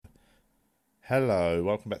Hello,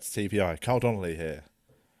 welcome back to TVI. Carl Donnelly here.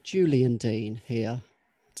 Julian Dean here.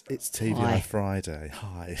 It's TVI Hi. Friday.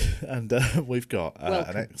 Hi. And we've got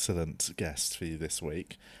an excellent guest for you this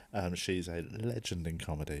week. She's a legend in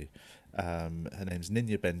comedy. Her name's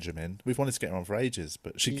Ninya Benjamin. We've wanted to get her on for ages,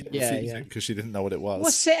 but she kept refusing because she didn't know what it was.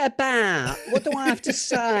 What's it about? What do I have to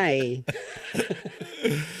say?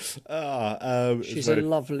 She's a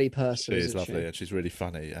lovely person. She is lovely, and she's really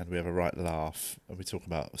funny, and we have a right laugh. And we talk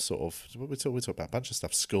about we talk about a bunch of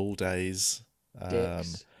stuff. School days.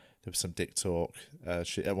 Dicks. There was some dick talk.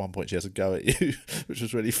 At one point she has a go at you, which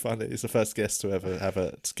was really funny. It's the first guest to ever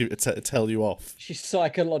have tell you off. She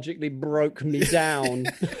psychologically broke me down.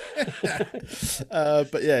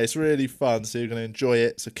 But yeah, it's really fun. So you're going to enjoy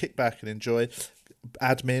it. So kick back and enjoy.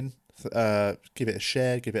 Admin, give it a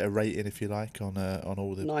share, give it a rating if you like on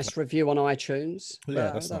all the nice review on iTunes.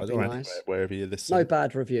 Yeah, that's nice. Or nice. Wherever you listen. No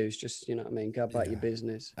bad reviews, just go about your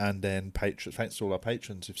business. And then thanks to all our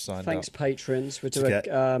patrons who've signed up. Thanks, patrons. We'll do a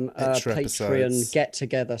Patreon episodes. get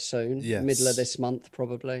together soon. Yes. Middle of this month,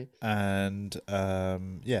 probably. And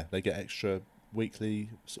they get extra weekly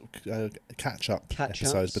sort of catch-up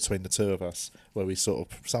episodes between the two of us, where we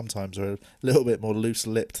sort of sometimes are a little bit more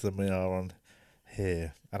loose-lipped than we are on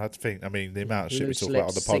here. And the amount of shit we talk about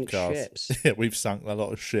on the podcast, yeah, we've sunk a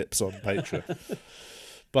lot of ships on Patreon.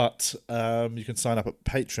 But you can sign up at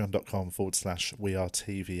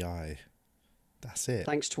patreon.com/wearetvi. That's it.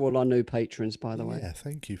 Thanks to all our new patrons, by the way. Yeah,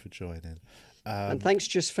 thank you for joining. And thanks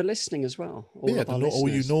just for listening as well. All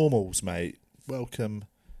you normals, mate. Welcome.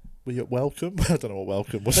 Welcome? I don't know what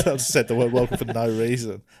welcome was. I just said the word welcome for no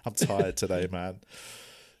reason. I'm tired today, man.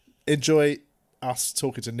 Enjoy us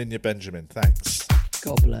talking to Ninya Benjamin. Thanks.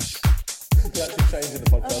 God bless. You're actually changing the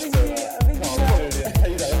podcast.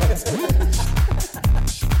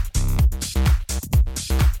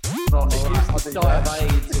 Die of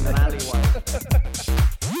AIDS in an alleyway.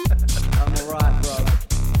 I'm alright, bro.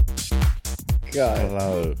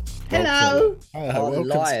 Go. Hello. Welcome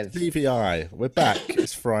live. to TVI. We're back.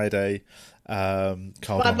 It's Friday.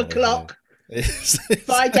 5 o'clock.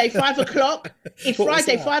 Friday, 5 o'clock. It's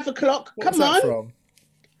Friday, 5 o'clock. Come on. From?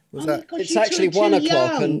 Gosh, it's actually 1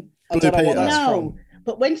 o'clock, and I don't know what that's from.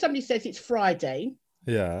 But when somebody says it's Friday,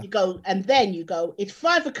 yeah, you go, and then you go, it's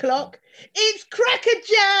 5 o'clock. It's Cracker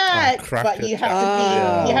Jack. But you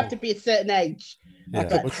have to be a certain age. Yeah. I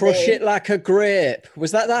could crush it like a grape.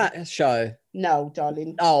 Was that show? No,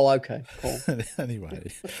 darling. Oh, okay, cool.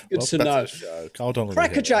 Anyway, good to know. Carl Donnelly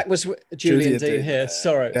Cracker Jack was Julian Dean here.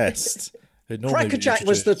 Sorry. Yes. Cracker Jack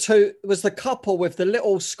was the couple with the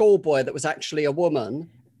little schoolboy that was actually a woman.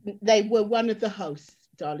 They were one of the hosts,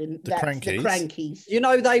 darling. The Crankies. You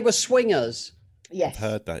know they were swingers. Yes. I've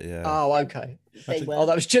heard that, yeah. Oh, okay. Cool. Oh,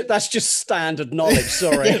 that's just standard knowledge.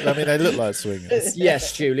 Sorry. I mean, they look like swingers.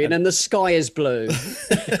 Yes, Julian, and the sky is blue.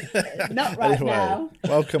 Not right now.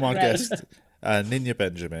 Welcome our guest, Ninya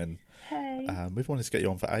Benjamin. Hey. We've wanted to get you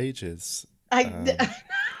on for ages. I'm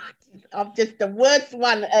just the worst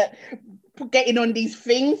one at getting on these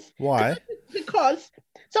things. Why? Because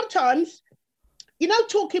sometimes,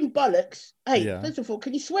 talking bollocks. Hey, first of all,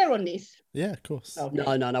 can you swear on this? Yeah, of course.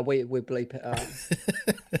 Okay. No, we bleep it out.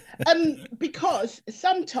 Because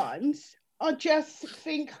sometimes I just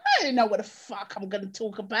think, I don't know what the fuck I'm going to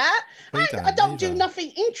talk about. I don't do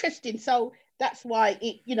nothing interesting. So that's why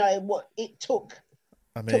it took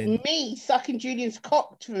me sucking Julian's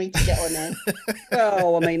cock for me to get on there.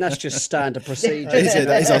 Well, I mean, that's just standard procedure.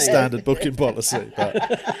 That is our standard booking policy. But,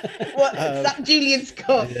 suck Julian's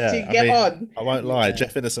cock to get on. I won't lie,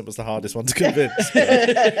 Jeff Innocent was the hardest one to convince.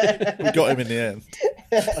 We got him in the end.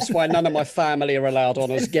 That's why none of my family are allowed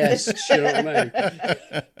on as guests. You know what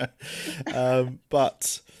I mean?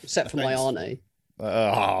 But except for my auntie.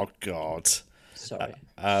 Oh God. Sorry.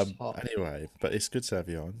 Anyway, but it's good to have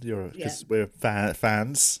you on. Because we're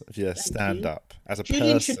fans of your stand up as a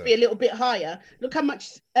Julian person. should be a little bit higher. Look how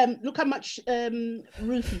much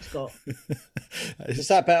roof he's got. Is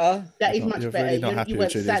that better? That is much you're better. Really not happy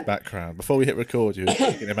with Julian's background. Before we hit record, you were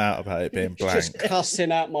kicking him out about it being blank. Just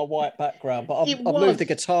cussing out my white background, but I've moved the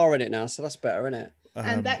guitar in it now, so that's better, isn't it?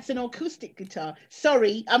 And that's an acoustic guitar.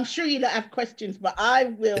 Sorry, I'm sure you don't have questions, but I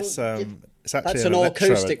will. It's actually that's an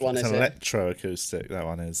acoustic one, is it? It's an electro-acoustic, that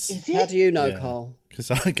one is. Is it? How do you know, Carl? Because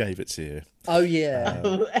I gave it to you. Oh, yeah.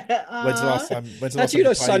 When's the last time? How do you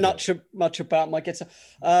know so much about my guitar?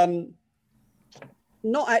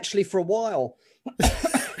 Not actually for a while.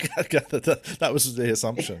 That was the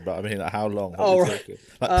assumption, but I mean, how long? Right.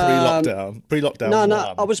 Like pre-lockdown.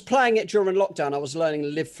 No. I was playing it during lockdown. I was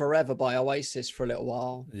learning "Live Forever" by Oasis for a little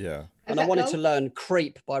while. Yeah. And I wanted to learn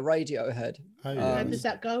 "Creep" by Radiohead. Oh, yeah. How does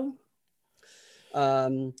that go?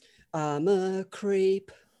 I'm a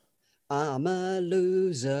creep. I'm a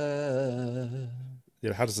loser.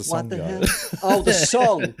 Yeah, how does the song go? Oh, the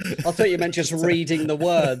song. I thought you meant just reading the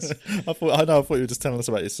words. I thought you were just telling us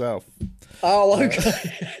about yourself. Oh,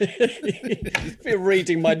 okay. You're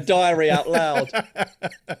reading my diary out loud.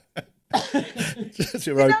 Just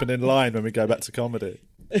your opening line when we go back to comedy.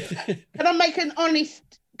 Can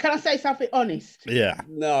I say something honest? Yeah.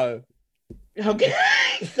 No. Okay.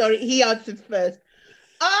 Sorry, he answered first.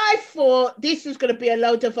 I thought this was going to be a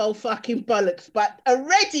load of old fucking bollocks, but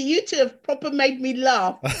already you two have proper made me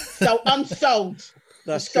laugh. So I'm sold.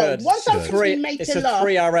 That's good. Once I'm made it's to a laugh,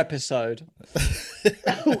 3-hour episode.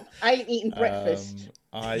 I ain't eating breakfast.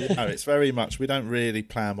 It's very much, we don't really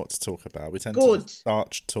plan what to talk about. We tend to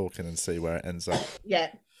start talking and see where it ends up.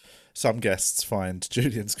 Yeah. Some guests find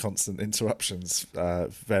Julian's constant interruptions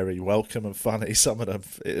very welcome and funny. Some of them,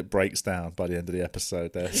 it breaks down by the end of the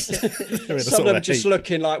episode. Some of them just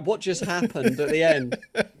looking like, what just happened at the end?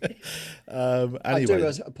 Anyway, I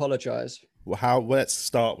do apologise. Well, let's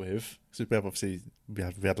start with, because we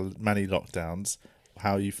had many lockdowns.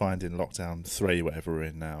 How are you finding lockdown 3, whatever we're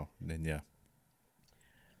in now, Ninya?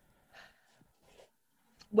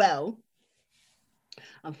 Well,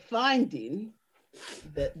 I'm finding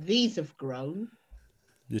that these have grown.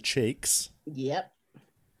 Your cheeks? Yep.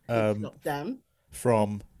 Lockdown.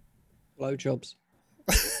 From? Blowjobs.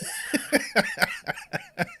 I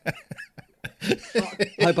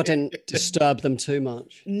hope I didn't disturb them too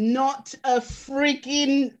much. Not a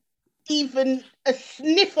frigging, even a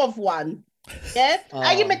sniff of one. Yeah?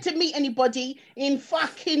 Are you meant to meet anybody in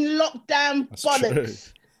fucking lockdown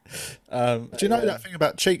bollocks? Do you know that thing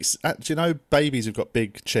about cheeks? Do you know babies who've got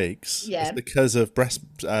big cheeks? Yeah. It's because of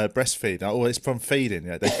breastfeeding. Or it's from feeding.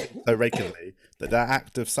 They feed so regularly that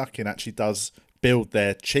act of sucking actually does build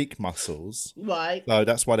their cheek muscles. Right. So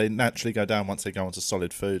that's why they naturally go down once they go onto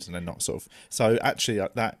solid foods, and they're not sort of. So actually,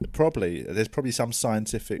 there's probably some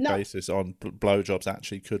scientific basis on blowjobs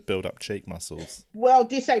actually could build up cheek muscles. Well,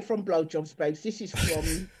 this ain't from blowjobs, babes. This is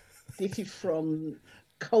from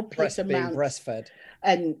copious amounts. Breastfed.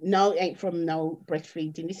 And no, it ain't from no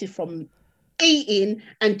breastfeeding. This is from eating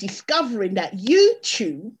and discovering that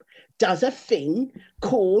YouTube does a thing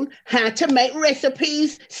called how to make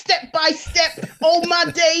recipes step by step. Oh my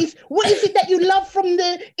days. What is it that you love from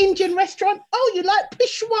the Indian restaurant? Oh, you like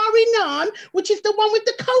Peshwari naan, which is the one with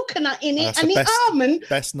the coconut in it and the almond.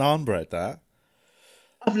 Best naan bread, that.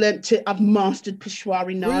 I've mastered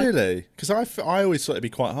Peshwari naan. Really? Because I always thought it'd be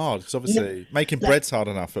quite hard, because obviously making bread's hard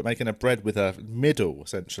enough, but making a bread with a middle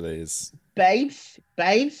essentially is... Babes,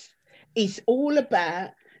 it's all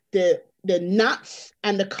about the nuts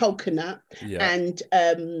and the coconut, and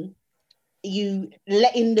you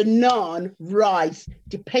letting the naan rise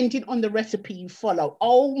depending on the recipe you follow.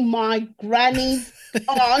 Oh my granny's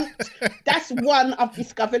aunt, that's one I've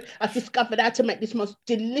discovered. I've discovered how to make this most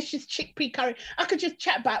delicious chickpea curry. I could just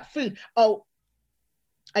chat about food. Oh,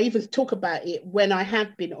 I even talk about it when I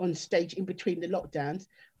have been on stage in between the lockdowns.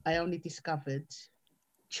 I only discovered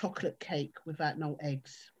chocolate cake without no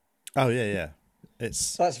eggs. Oh yeah.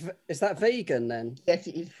 Is that vegan then? Yes,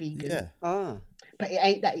 it is vegan. Yeah. But it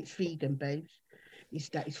ain't that it's vegan, babes. It's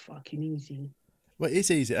that it's fucking easy. Well, it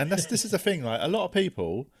is easy, and this is the thing. Like, a lot of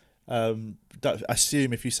people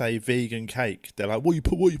assume if you say vegan cake, they're like, "What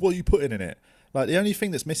are you putting in it?" Like, the only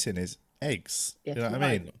thing that's missing is eggs. Yes, you know what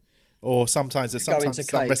I mean? Or sometimes some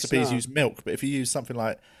recipes use milk, but if you use something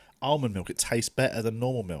like almond milk, it tastes better than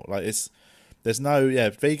normal milk. Like there's no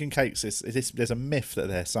vegan cakes. There's a myth that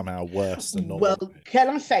they're somehow worse than normal. Well, can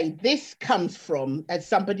I say this comes from, as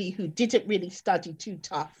somebody who didn't really study too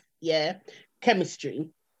tough, chemistry.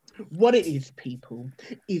 What it is, people,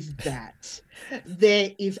 is that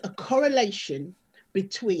there is a correlation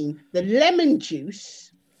between the lemon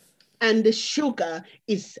juice and the sugar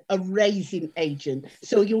is a raising agent.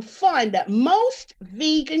 So you'll find that most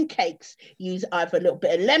vegan cakes use either a little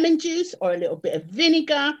bit of lemon juice or a little bit of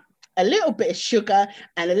vinegar, a little bit of sugar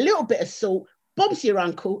and a little bit of salt. Bob's your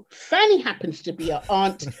uncle. Fanny happens to be your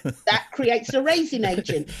aunt. That creates a raising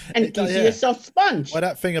agent and gives you a soft sponge. Well,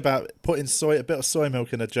 that thing about putting a bit of soy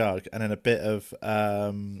milk in a jug and then a bit of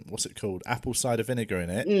what's it called, apple cider vinegar in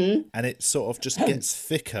it, and it sort of just gets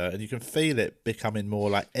thicker, and you can feel it becoming more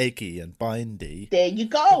like eggy and bindy. There you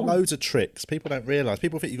go. Loads of tricks. People don't realise.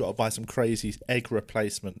 People think you've got to buy some crazy egg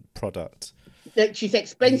replacement product. Which is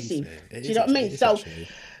expensive. Do you know what I mean? So,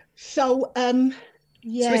 So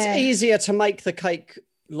it's easier to make the cake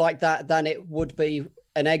like that than it would be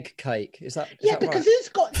an egg cake. Is that because right? it's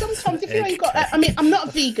got sometimes if you ain't got. I mean, I'm not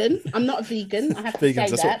a vegan. I have to say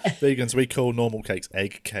that. Vegans, we call normal cakes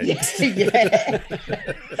egg cakes. Yeah.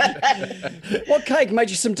 What cake made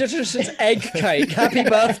you some delicious egg cake? Happy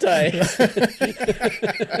birthday.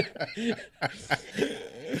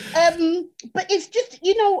 But it's just,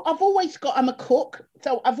 I'm a cook,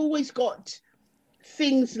 so I've always got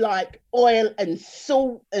things like oil and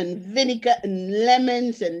salt and vinegar and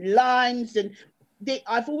lemons and limes, and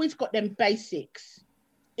I've always got them basics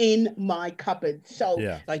in my cupboard. So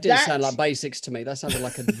they didn't sound like basics to me. That sounded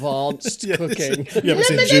like advanced cooking. You haven't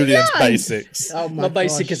seen Julian's basics. Oh my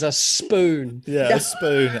basic is a spoon. Yeah, a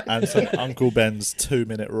spoon and some Uncle Ben's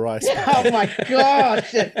 2-minute rice. Oh my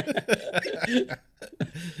gosh.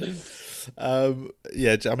 I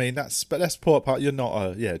mean that's poor part. You're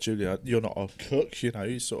not Julia, you're not a cook,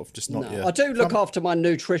 you sort of just not. I do look after my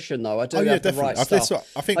nutrition though. I do have the right stuff.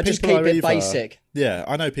 I think I just keep it basic. Yeah,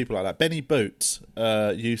 I know people like that. Benny Boot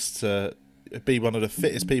used to be one of the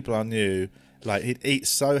fittest people I knew. Like he'd eat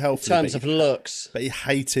so healthily in terms of looks, but he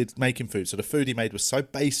hated making food. So the food he made was so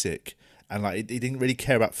basic, and like he didn't really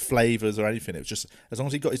care about flavors or anything. It was just as long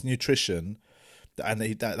as he got his nutrition. And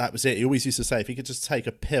that was it. He always used to say if he could just take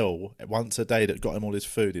a pill once a day that got him all his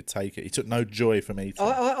food, he'd take it. He took no joy from eating.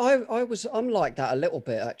 I'm like that a little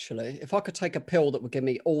bit actually. If I could take a pill that would give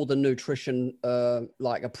me all the nutrition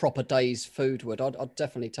like a proper day's food would, I'd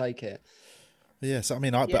definitely take it. Yes, I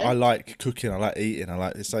mean, but I like cooking. I like eating. I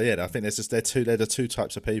like so I think they're the two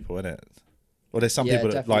types of people, isn't it? Well, there's some people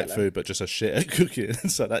that like food but just are shit at cooking,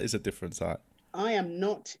 so that is a different type. I am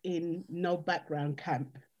not in no background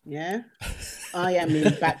camp. Yeah, I am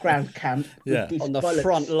in background camp. On the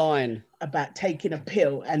front line about taking a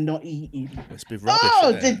pill and not eating. Must be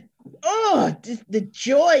rubbish. The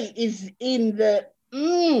joy is in the.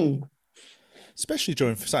 Especially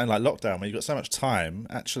during something like lockdown, when you've got so much time.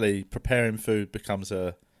 Actually, preparing food becomes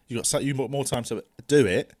you've got more time to do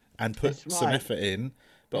it and put some effort in.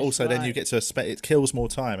 But also then you get to it kills more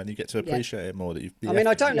time and you get to appreciate it more.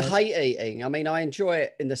 I don't hate eating. I mean, I enjoy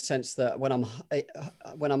it in the sense that when I'm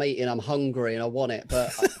eating, I'm hungry and I want it.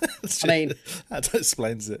 But I mean, that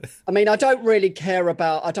explains it. I mean, I don't really care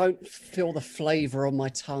about. I don't feel the flavour on my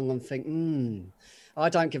tongue and think, I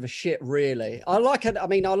don't give a shit really. I like it. I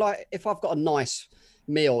mean, I like if I've got a nice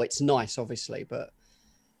meal, it's nice, obviously, but.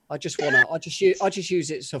 I just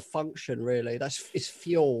use it to function really. It's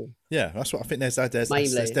fuel. Yeah, that's what I think. There's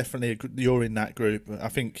definitely you're in that group. I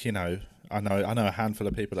think I know a handful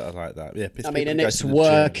of people that are like that. Yeah, I mean, and it's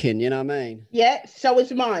working. You know what I mean? Yeah, so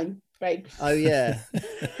is mine, babe. Oh yeah,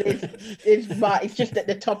 it's just at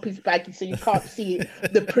the top is baggy, so you can't see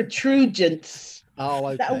the protrusions. Oh,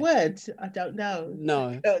 okay. Is that a word? I don't know.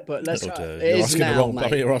 No, but let's. I think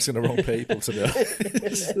you're asking the wrong people to do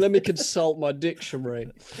it. Let me consult my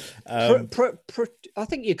dictionary. I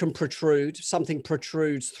think you can protrude. Something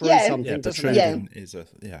protrudes through something. Yeah, protruding is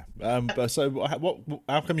But so,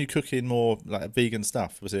 how come you cooking more like vegan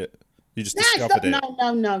stuff? Was it you just discovered it?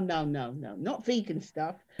 No, not vegan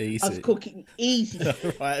stuff. Easy. I was cooking easy.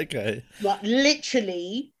 Right. Okay. Like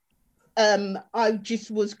literally. I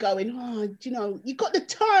just was going, you got the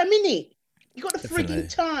time, innit? You got the frigging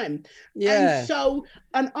time. Yeah. And so,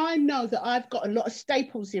 and I know that I've got a lot of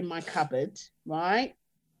staples in my cupboard, right?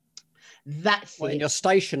 That's it. In your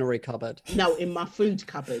stationery cupboard? No, in my food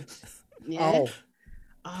cupboard. Yeah.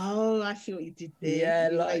 Oh, I see what you did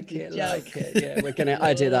there. Yeah, like it. Yeah, we're going to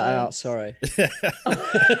edit that out. Sorry. Can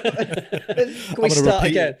we start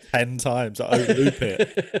again? 10 times. I loop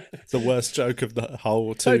it. It's the worst joke of the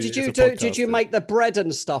whole. So did you make the bread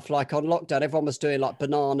and stuff like on lockdown? Everyone was doing like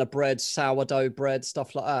banana bread, sourdough bread,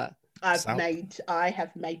 stuff like that. I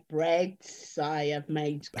have made breads. I have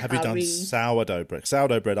made. Have you done sourdough bread?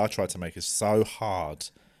 Sourdough bread I tried to make is so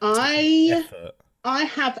hard. I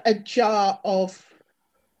have a jar of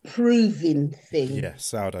proving thing. Yeah,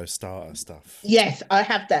 sourdough starter stuff. Yes, I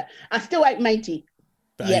have that. I still ain't made it.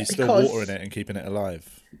 But are you still watering it and keeping it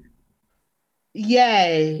alive?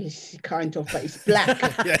 Yes, kind of, but it's black.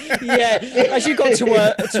 Yeah, as you got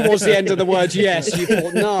towards the end of the word yes, you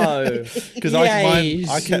thought no. Because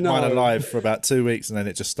I kept mine alive for about 2 weeks and then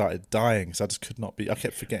it just started dying. So I just could not be, I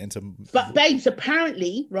kept forgetting to. But babes,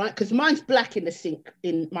 apparently, right, because mine's black in the sink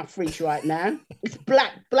in my fridge right now. It's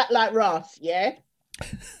black like Ross, yeah?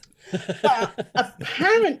 But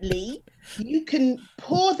apparently you can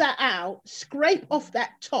pour that out, scrape off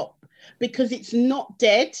that top because it's not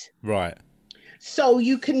dead. Right. So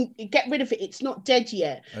you can get rid of it. It's not dead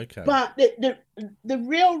yet. Okay. But the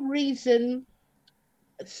real reason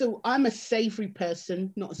So I'm a savoury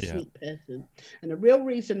person, not a sweet person. And the real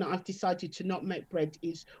reason that I've decided to not make bread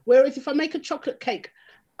is, whereas if I make a chocolate cake,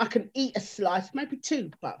 I can eat a slice, maybe two,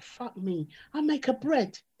 but fuck me, I make a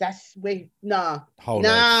bread. That's where, warm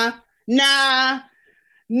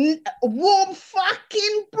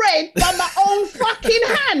fucking bread by my own fucking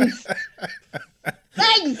hands.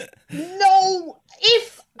 Thanks. No,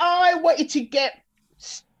 if I wanted to get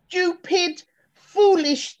stupid,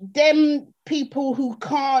 foolish, them people who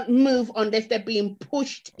can't move unless they're being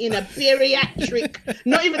pushed in a bariatric,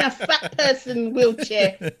 not even a fat person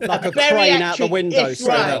wheelchair, like a crane out the window,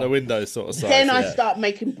 out the window sort of size. Then I start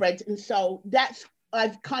making bread, and so that's,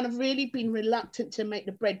 I've kind of really been reluctant to make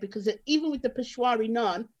the bread, because even with the Peshwari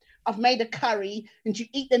naan, I've made a curry and you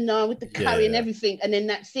eat the naan with the curry and everything, and then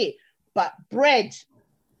that's it. But bread,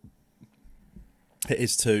 it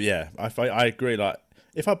is too. Yeah, I agree. Like,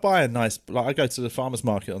 if I buy a nice, like, I go to the farmer's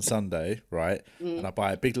market on Sunday, right, and I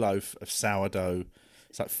buy a big loaf of sourdough.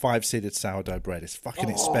 It's like 5-seeded sourdough bread. It's fucking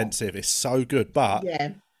expensive. It's so good, but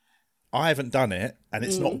I haven't done it, and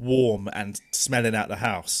it's not warm and smelling out the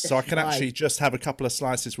house. So I can actually just have a couple of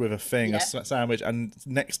slices with a thing, a sandwich, and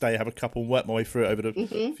next day have a couple and work my way through it over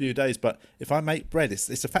the few days. But if I make bread, it's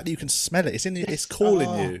the fact that you can smell it. It's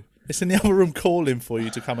calling you. It's in the other room calling for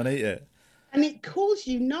you to come and eat it. And it calls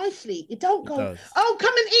you nicely. It don't go, oh,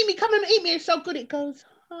 come and eat me, come and eat me. It's so good. It goes,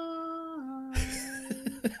 hi.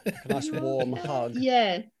 Nice warm hug.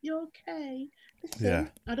 Yeah, you're okay.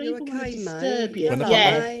 Listen, I don't even want to disturb you.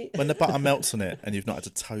 When the butter melts on it and you've not had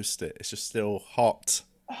to toast it, it's just still hot.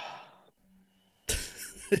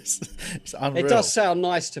 It's unreal. It does sound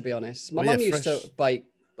nice, to be honest. My mum used to bake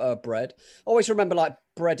bread. I always remember like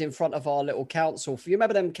bread in front of our little council. You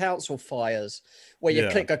remember them council fires where you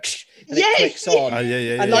click and it clicks on?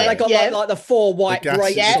 And like they got like the 4 white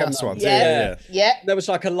grates on them. Yeah. There was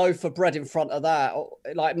like a loaf of bread in front of that.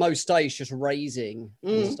 Like most days, just raising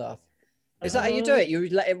and stuff. Is that how you do it? You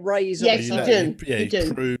let it raise? Yes, you do. You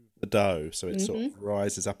crew the dough so it sort of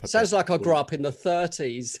rises up. Sounds like I grew up in the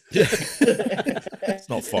 30s. It's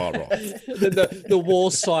not far off. Then the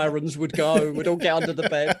war sirens would go. We'd all get under the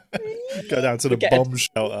bed. Go down to the bomb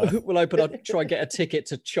shelter. We'll try and get a ticket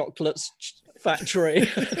to Chocolate's factory.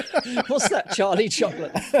 What's that, Charlie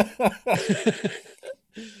Chocolate?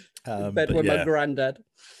 Bed with my granddad.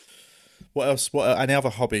 What else? What any other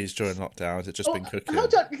hobbies during lockdown? Has it just been cooking?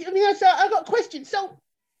 Hold on. I mean, so I've got a question. So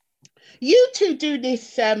you two do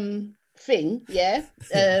this thing,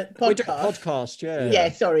 podcast. We do a podcast, Yeah,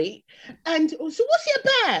 sorry. And so what's it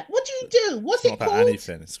about? What do you do? What's it called? Not about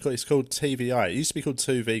anything. It's called TVI. It used to be called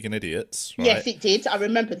Two Vegan Idiots, right? Yes, it did. I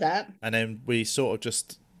remember that. And then we sort of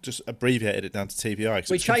just abbreviated it down to TVI.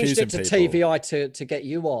 We changed it to TVI to get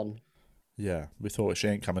you on. Yeah, we thought she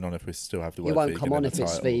ain't coming on if we still have the word vegan. You won't vegan come on if title.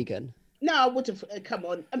 It's vegan. No, I would have come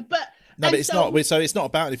on, but it's not. So it's not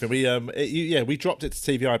about anything. We dropped it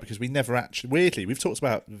to TVI because we never actually. Weirdly, we've talked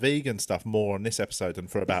about vegan stuff more on this episode than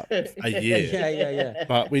for about a year. Yeah.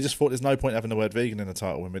 But we just thought there's no point having the word vegan in the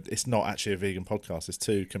title when it's not actually a vegan podcast. It's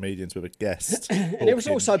two comedians with a guest. And it was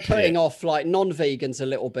also putting off like non-vegans a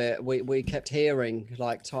little bit. We kept hearing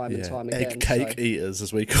like time and time again. Egg cake eaters,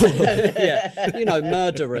 as we call them.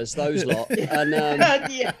 Murderers, those lot, and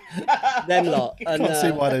them lot. And can't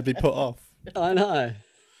see why they'd be put off. I know.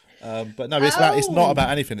 But no, it's not about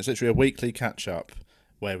anything. It's literally a weekly catch up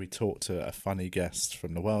where we talk to a funny guest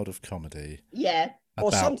from the world of comedy. Yeah.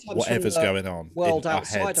 Or sometimes whatever's going on. World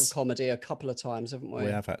outside of comedy a couple of times, haven't we?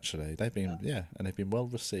 We have actually. They've been and they've been well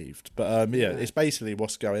received. But it's basically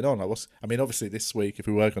what's going on. Obviously this week, if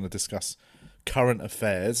we were going to discuss current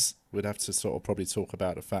affairs, we'd have to sort of probably talk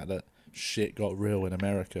about the fact that shit got real in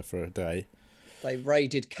America for a day. They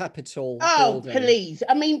raided Capitol. Oh, please.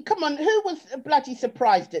 I mean, come on. Who was bloody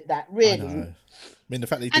surprised at that, really? I mean, the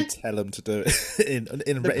fact that he did tell them to do it in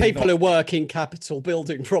the people who work in Capitol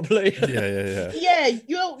building, probably. Yeah. Yeah,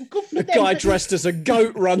 you're good for the them. guy dressed as a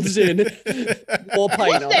goat runs in. War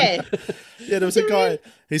paint on. There? Yeah, there was a guy.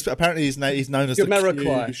 He's known as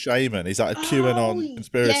the Q shaman. He's like a QAnon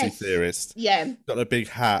conspiracy theorist. Yeah. Got a big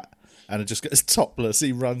hat. And it just gets topless.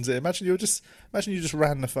 He runs it. Imagine you just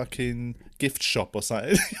ran the fucking gift shop or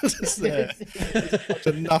something. You're just there.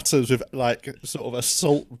 The nutters with like sort of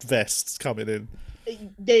assault vests coming in.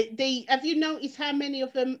 Have you noticed how many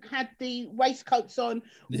of them had the waistcoats on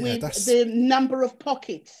with the number of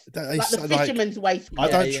pockets, like the fisherman's waistcoat? I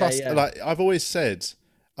don't trust. Like I've always said,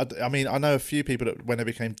 I mean, I know a few people that when they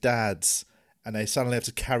became dads and they suddenly have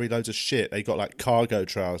to carry loads of shit, they got like cargo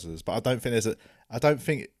trousers. But I don't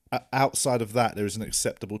think outside of that, there is an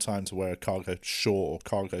acceptable time to wear a cargo short or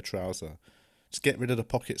cargo trouser. Just get rid of the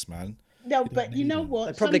pockets, man. No, but you know what?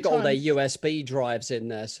 They've probably got all their USB drives in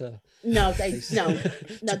there, so no, they don't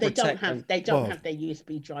have them. have their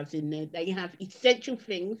USB drives in there. They have essential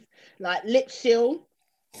things like lip seal,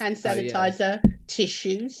 hand sanitizer,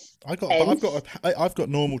 tissues. I've got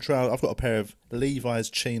normal trousers. I've got a pair of Levi's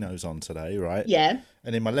chinos on today, right? Yeah.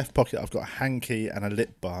 And in my left pocket, I've got a hanky and a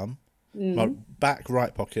lip balm. My back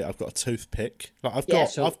right pocket, I've got a toothpick. Like I've got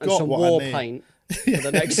some what war I need. paint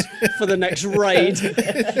for the next raid.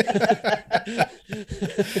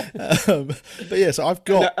 But yeah, so I've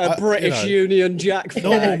got a British Union Jack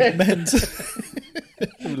normal flag. men's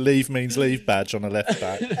leave means leave badge on the left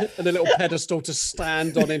back, and a little pedestal to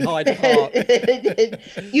stand on in Hyde Park.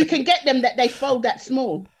 You can get them that they fold that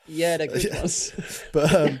small. Yeah, they're good ones.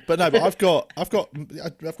 But I've got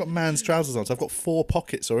man's trousers on, so I've got 4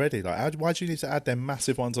 pockets already. Like, why do you need to add them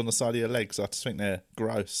massive ones on the side of your legs? I just think they're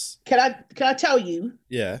gross. Can I tell you?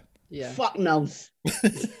 Yeah. Fuck knows.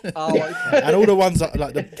 Oh, okay. And all the ones that,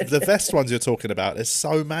 like the vest ones you're talking about, there's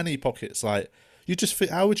so many pockets. Like, you just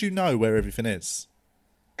think, how would you know where everything is?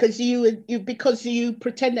 Because you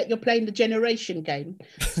pretend that you're playing the generation game.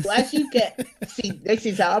 So as you get, see, this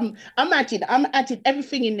is how I'm adding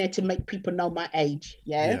everything in there to make people know my age.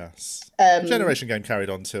 Yeah. Yes. Generation game carried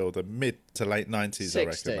on till the mid to late 90s, I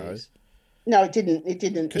reckon. Though. No, it didn't.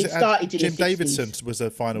 It started in Jim the 60s. Davidson was the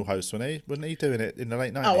final host, wasn't he doing it in the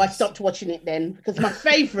late 90s? Oh, I stopped watching it then because my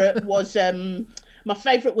favourite was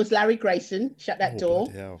Larry Grayson. Shut that door.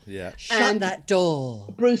 Hell, yeah. Shut that door.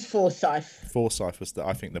 Bruce Forsyth. Forsyth was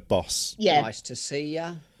I think the boss. Yeah. Nice to see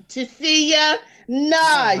ya. To see ya.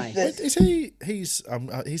 Nice. Is he?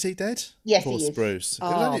 Is he dead? Yes, he is. Bruce.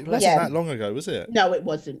 Oh, it wasn't that long ago, was it? No, it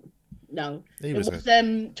wasn't. No, it was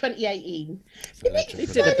 2018. He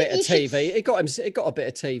did a bit of TV. It got a bit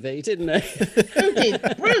of TV, didn't he? Who did?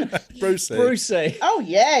 Brucey. Oh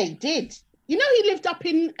yeah, he did. You know, he lived up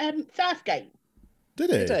in Southgate. Did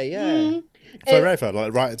he? Did he? Yeah. Forever,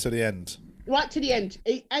 like right to the end. Right to the end.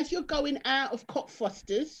 As you're going out of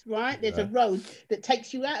Cockfosters, right, there's a road that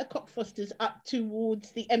takes you out of Cockfosters up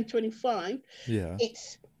towards the M25. Yeah.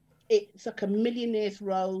 It's like a millionaire's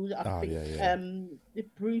road. I think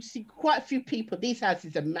Brucey, quite a few people. These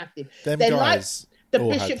houses are massive. They're guys. Like the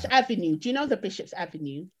Bishop's Avenue. Do you know the Bishop's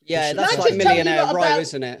Avenue? Yeah, that's like Millionaire Row,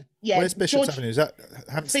 isn't it? Yeah. Where's Bishop's Avenue? Is that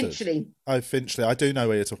Hampstead? Finchley. Oh, Finchley. I do know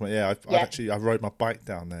where you're talking about. Yeah, I rode my bike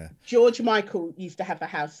down there. George Michael used to have a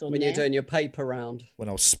house on when there. you're doing your paper round. When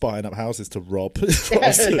I was spying up houses to rob.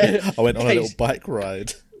 I went on a little bike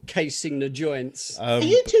ride. Casing the joints. Are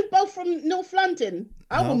you two both from North London?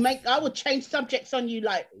 I will change subjects on you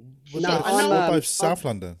like. No, I'm both South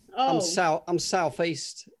London. Oh. I'm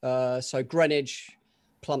southeast. So Greenwich,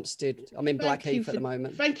 Plumstead. I'm in Blackheath at the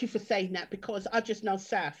moment. Thank you for saying that because I just know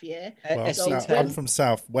South. Yeah. I'm from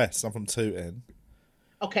South West. I'm from Tooting.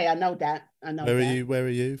 Okay, I know that. Where are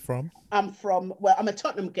you from? I'm a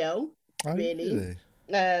Tottenham girl. Oh, really?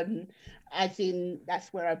 As in,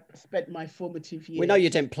 that's where I spent my formative years. We know you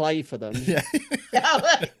didn't play for them. Yeah.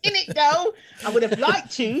 In it though, I would have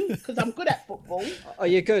liked to because I'm good at football. Are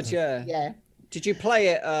you good? Yeah. Yeah. Did you play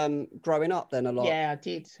it growing up then a lot? Yeah, I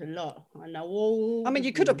did a lot. I know all. I mean,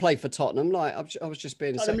 you could have played for Tottenham. Like I was just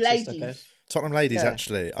being Tottenham sexist, ladies. I guess. Tottenham ladies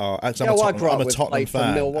actually are. I I'm a Tottenham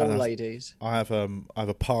fan. Millwall ladies. I have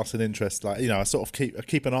a passing interest. Like I sort of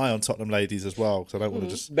keep an eye on Tottenham ladies as well because I don't want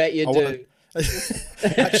to just. Bet you do.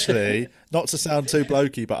 Actually, not to sound too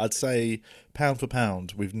blokey, but I'd say pound for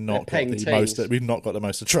pound, we've not got the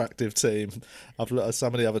most attractive team.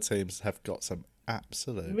 Some of the other teams have got some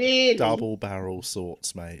absolute double barrel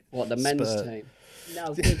sorts, mate. What, the men's team?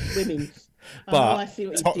 No, women's. But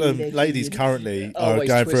Tottenham ladies currently are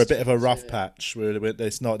going through a bit of a rough patch.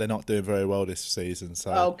 They're not doing very well this season.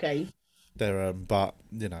 So okay, they're but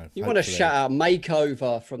you want to shout out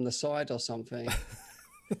makeover from the side or something.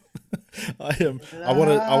 I want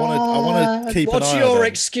to keep an eye on them. What's your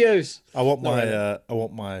excuse? I want my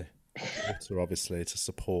daughter obviously to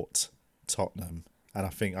support Tottenham, and I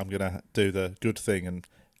think I'm gonna do the good thing and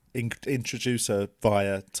introduce her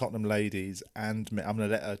via Tottenham ladies, and I'm gonna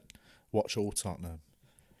let her watch all Tottenham.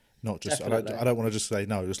 Not just Definitely. I don't want to just say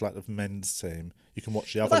no, just like the men's team. You can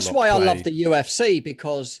watch the other. That's why I love the UFC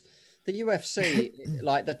because the UFC,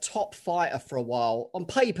 like the top fighter for a while on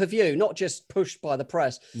pay-per-view, not just pushed by the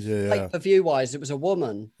press. Yeah. Pay-per-view wise, it was a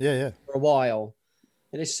woman. Yeah. For a while,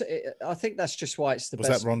 and I think that's just why it's the best.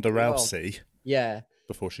 Was that Ronda Rousey? Yeah.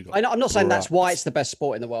 Before she got. I'm not saying that's why it's the best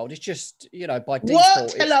sport in the world. It's just by default.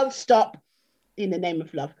 What? Hello, stop. In the name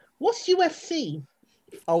of love, what's UFC?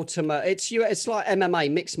 Ultimate. It's like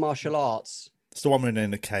MMA, mixed martial arts. It's the one when they're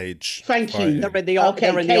in a cage. Thank you. They're in the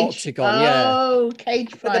octagon, yeah. Oh,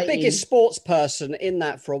 cage fighting. But the biggest sports person in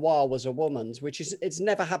that for a while was a woman's, which is it's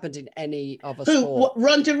never happened in any other sport. What,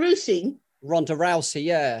 Ronda Rousey? Ronda Rousey,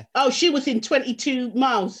 yeah. Oh, she was in 22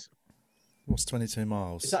 Miles. What's 22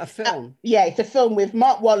 Miles? Is that a film? Yeah, it's a film with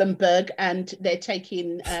Mark Wallenberg, and they're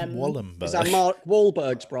taking... Wallenberg. Is that Mark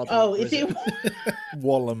Wahlberg's brother? Oh, is it?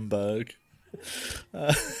 Wallenberg. You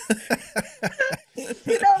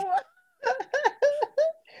know what?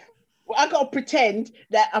 Well, I got to pretend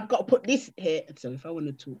that I've got to put this here. So if I want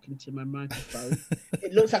to talk into my microphone,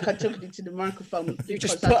 it looks like I took it into the microphone. You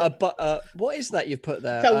just put what is that you've put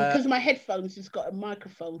there? So because my headphones has got a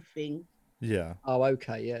microphone thing. Yeah. Oh,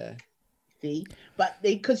 okay, yeah. See, but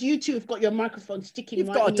because you two have got your microphone sticking. You've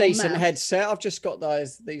right got a in your decent mouth. headset. I've just got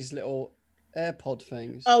these little AirPod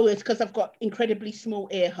things. Oh, it's because I've got incredibly small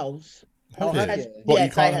ear holes. Oh, Have have you? you? What,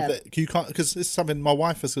 Yes, I have. you can't, because it's something, my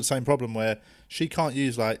wife has the same problem where she can't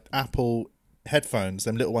use like Apple headphones,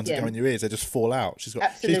 them little ones that go in your ears, they just fall out. She's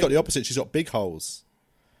got the opposite, she's got big holes.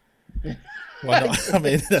 Why not? I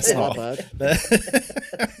mean, that's not.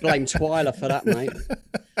 Blame Twyla for that, mate.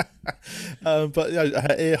 But you know,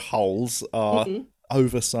 her ear holes are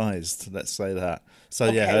oversized, let's say that. So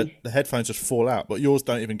yeah, the headphones just fall out, but yours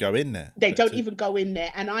don't even go in there. They don't even go in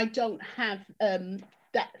there, and I don't have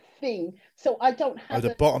that thing, so I don't have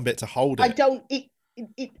the bottom bit to hold it. I don't.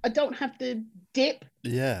 I don't have the dip.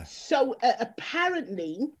 Yeah. So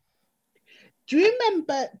apparently, do you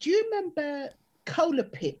remember Cola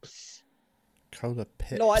Pips? Cola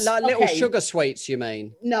Pips. No, like little sugar sweets, you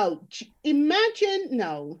mean? No,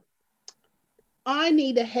 I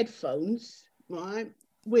need a headphones, right,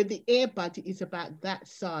 where the earbud is about that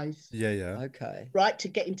size. Yeah. Okay. Right, to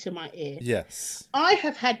get into my ear. Yes. I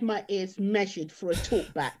have had my ears measured for a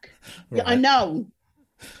talkback. Right. I know.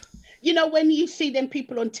 You know, when you see them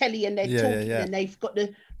people on telly and they're talking and they've got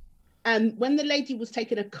the... And when the lady was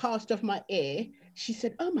taking a cast of my ear, she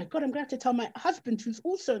said, oh my God, I'm going to have to tell my husband, who's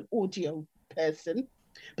also an audio person,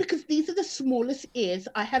 because these are the smallest ears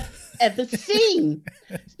I have ever seen.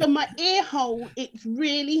 So my ear hole, it's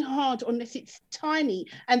really hard unless it's tiny,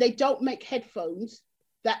 and they don't make headphones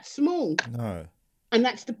that small. No. And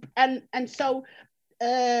that's the... And so...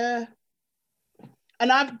 and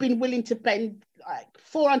I've been willing to spend like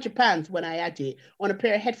 £400 when I had it on a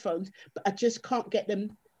pair of headphones, but I just can't get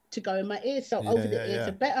them to go in my ears. So over the ears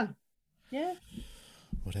are better. Yeah.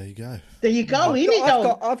 Well, there you go. There you go.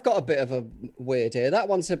 I've got a bit of a weird ear. That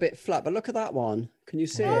one's a bit flat, but look at that one. Can you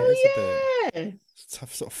see it? Oh, yeah. It's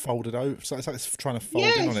sort of folded over. It's like it's trying to fold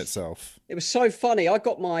in on itself. It was so funny. I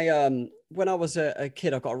got my when I was a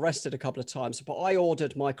kid, I got arrested a couple of times, but I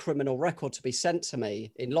ordered my criminal record to be sent to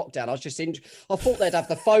me in lockdown. I was just I thought they'd have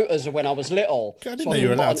the photos of when I was little. I didn't know you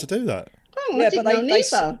were allowed to do that. Oh, yeah,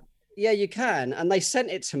 but yeah, you can. And they sent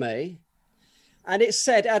it to me. And it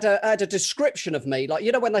said, had a description of me, like,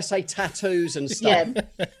 you know, when they say tattoos and stuff.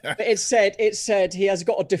 Yeah. But it said he has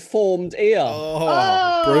got a deformed ear.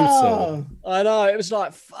 Oh, brutal. I know. It was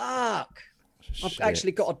like, fuck. I've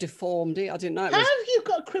actually got a deformed ear. I didn't know. How have you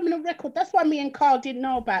got a criminal record? That's why me and Carl didn't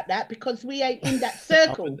know about that, because we ain't in that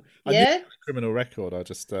circle. I knew criminal record. I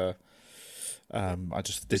just didn't.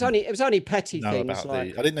 It was only petty things. I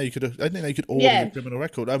didn't know you could. I didn't know you could order a criminal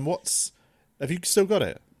record. And have you still got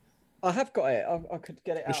it? I have got it. I could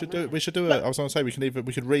get it out. We should do it. I was going to say we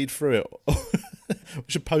could read through it. We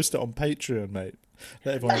should post it on Patreon, mate.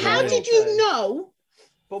 How did you know?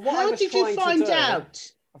 But how did you find out?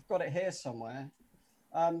 I've got it here somewhere.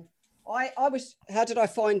 I was. How did I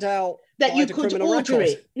find out that you could order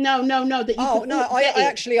it? No. That you. Oh no! I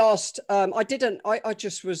actually asked. I didn't. I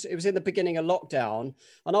just was. It was in the beginning of lockdown,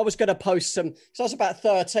 and I was going to post some. So I was about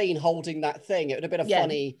 13, holding that thing. It would have been a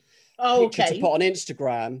funny picture to put on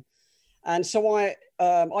Instagram. And so I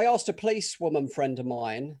asked a policewoman friend of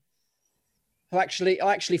mine, who I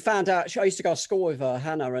actually found out. I used to go to school with her,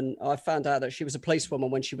 Hannah, and I found out that she was a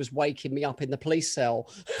policewoman when she was waking me up in the police cell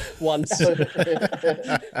once.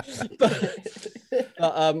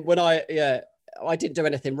 but when I didn't do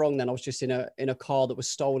anything wrong then. I was just in a car that was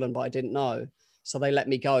stolen, but I didn't know, so they let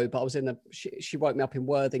me go. But I was she woke me up in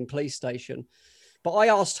Worthing police station. But I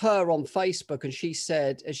asked her on Facebook, and she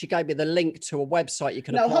said, and she gave me the link to a website you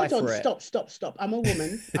can apply for it. No, hold on, stop. I'm a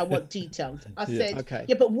woman. I want details. I said, okay.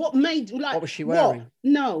 Yeah, but what made what was she wearing?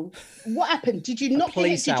 No, what happened? Did you not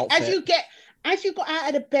police outfit? As you got out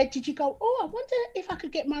of the bed? Did you go? Oh, I wonder if I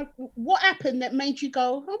could get my. What happened that made you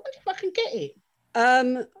go? I wonder if I can get it.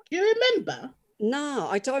 Do you remember? No,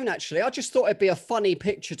 I don't actually. I just thought it'd be a funny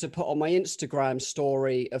picture to put on my Instagram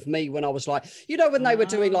story of me when I was like, you know, when they were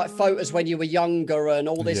doing like photos when you were younger and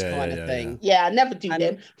all this kind of thing. Yeah, I never do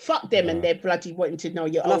them. Fuck them and they're bloody wanting to know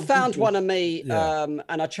your. And I found one of me, and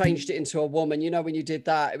I changed it into a woman. You know, when you did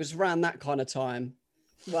that, it was around that kind of time.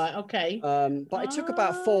 Right. Okay. But it took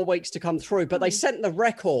about 4 weeks to come through. But they sent the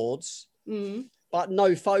records, but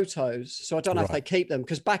no photos. So I don't know if they keep them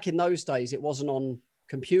because back in those days it wasn't on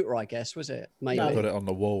computer, I guess, was it? Maybe I got it on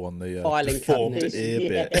the wall on the filing deformed ear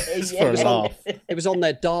bit. For a laugh. It was on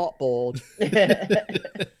their dartboard. But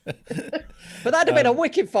that'd have been a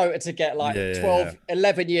wicked photo to get, like 12,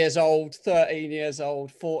 11 years old, 13 years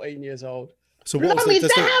old, 14 years old. So what was what was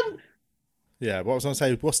I going to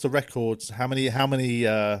say? What's the records? How many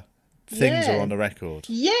things are on the record?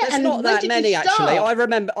 Yeah, it's not that many actually. I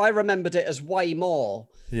remembered it as way more.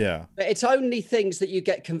 Yeah. But it's only things that you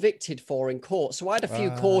get convicted for in court. So I had a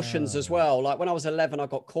few cautions as well. Like when I was 11, I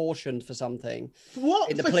got cautioned for something.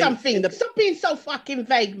 What for something? Stop being so fucking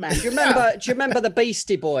vague, man. Do you remember the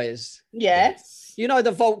Beastie Boys? Yeah. You know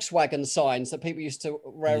the Volkswagen signs that people used to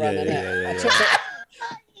wear around their neck?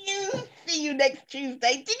 See you next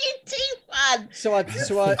Tuesday. Did you see one? So I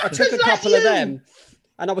took a couple of them.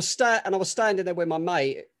 And I was standing there with my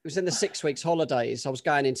mate. It was in the 6 weeks holidays. I was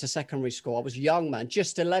going into secondary school. I was young, man,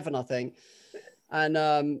 just 11, I think.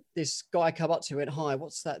 And this guy came up to me and went, "Hi,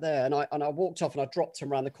 what's that there?" And I walked off and I dropped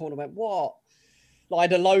him around the corner and went, "What?"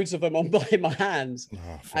 Like, I had loads of them in my hands.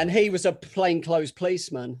 And he was a plainclothes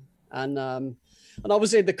policeman. And I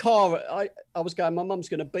was in the car. I was going, "My mum's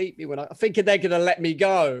going to beat me when thinking they're going to let me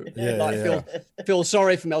go." Feel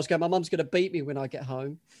sorry for me. I was going, "My mum's going to beat me when I get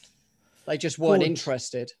home." They just weren't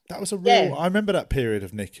interested. That was a real... I remember that period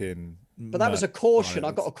of nicking. But that was a caution.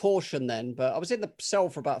 I got a caution then, but I was in the cell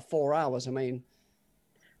for about 4 hours. I mean,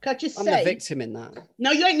 can I just I'm say... the victim in that.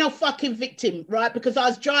 No, you ain't no fucking victim, right? Because I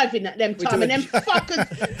was driving at them time and them fuckers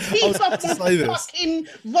beat up my fucking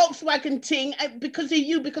Volkswagen thing because of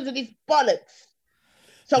you, because of these bollocks.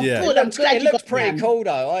 So good, I'm glad it looked pretty cool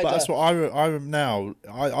though. But that's what I now.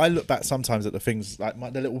 I look back sometimes at the things like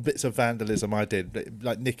the little bits of vandalism I did,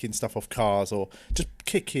 like nicking stuff off cars or just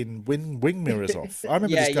kicking wing mirrors off. I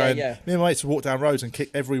remember just going. Me and my mates would walk down roads and kick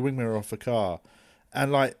every wing mirror off a car.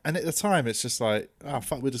 And at the time, it's just like, oh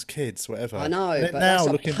fuck, we're just kids, whatever. I know, but now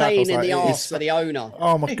looking back, I was like, the arse for the owner.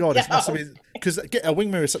 Oh my god, it must have been because a wing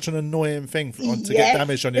mirror is such an annoying thing to get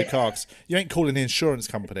damaged on your car. Cause you ain't calling the insurance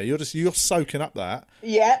company. You're soaking up that.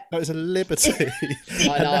 Yeah, that was a liberty.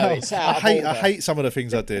 I know. It's out I hate some of the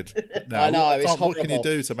things I did. Now. I know. It's horrible. What can you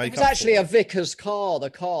do to make? It was actually a vicar's car.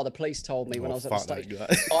 The police told me when I was at the station.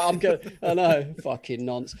 I'm good. I know, fucking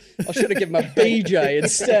nonce. I should have given him a BJ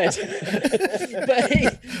instead.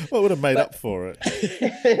 Well, would have made up for it.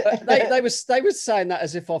 they were saying that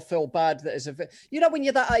as if I feel bad that as you know, when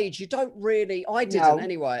you're that age, you don't really. I didn't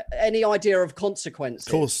anyway. Any idea of consequences?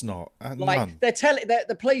 Of course not. Like none. they're telling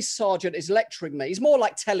the police sergeant is lecturing me. He's more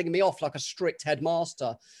like telling me off like a strict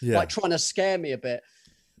headmaster, like trying to scare me a bit.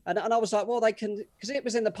 And I was like, well, they can, because it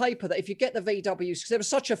was in the paper that if you get the VWs, because there was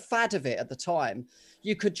such a fad of it at the time,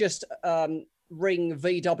 you could just ring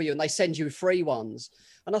VW and they send you free ones.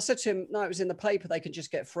 And I said to him, no, it was in the paper. They can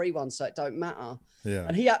just get free ones, so it don't matter. Yeah.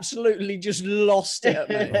 And he absolutely just lost it at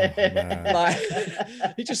me. Like,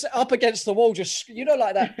 he just up against the wall, just, you know,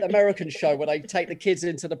 like that American show where they take the kids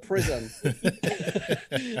into the prison.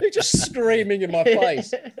 He just screaming in my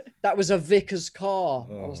face. That was a vicar's car.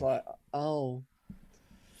 I was like, oh.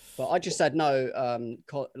 But I just had no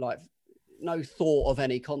thought of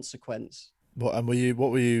any consequence. What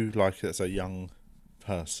what were you like as a young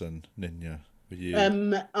person, Ninya? Were you I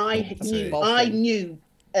knew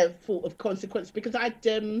a thought of consequence because I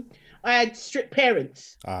had strict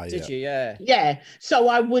parents. Did you? Yeah. Yeah. So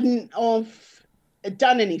I wouldn't have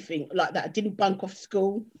done anything like that. I didn't bunk off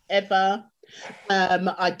school ever.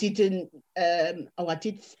 I didn't. I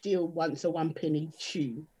did steal once a 1p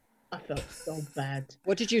chew. I felt so bad.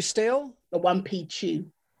 What did you steal? A 1p chew.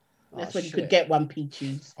 That's when you could get 1p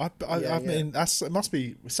chews. I mean, it must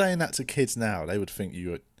be saying that to kids now. They would think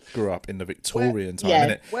you grew up in the Victorian time,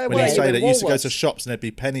 innit? When you say that you used to go to shops and there'd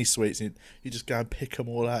be penny sweets and you just go and pick them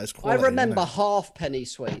all out as quality. I remember half penny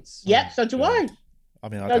sweets. Yeah, so do I. I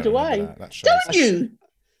mean, I don't remember that. Don't you?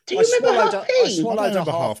 Do you remember half penny? I swallowed a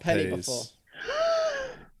half penny before.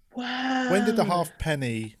 Wow. When did the half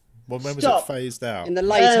penny... when was it phased out? In the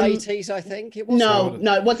late 80s, I think it was. No,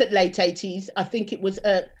 it wasn't late 80s. I think it was...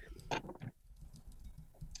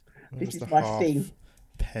 this is my thing.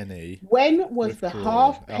 Penny. When was the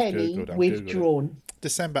half penny withdrawn?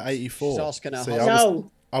 December 84. She's asking her No.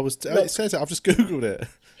 It says it. I've just Googled it.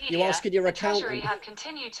 You asking your the accountant? Treasury had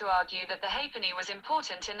continued to argue that the halfpenny was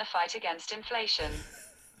important in the fight against inflation.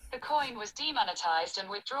 The coin was demonetized and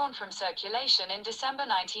withdrawn from circulation in December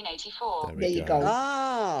 1984. There you go.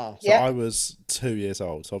 Ah. So I was 2 years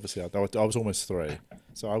old. So obviously, I was almost 3.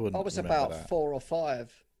 So I wouldn't. I was remember about that. 4 or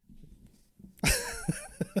 5.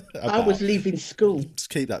 I was leaving school. Just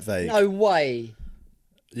keep that vague. No way.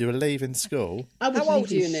 You were leaving school. I was How old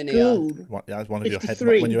are you, leaving Ninia? school. Yeah, one of your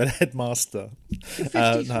 53. when you were headmaster.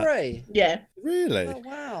 53. No. Yeah. Really? Oh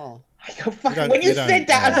wow. When you said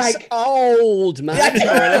that, I was That's like, old, man.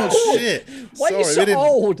 Oh shit! Why are you Sorry, so we didn't.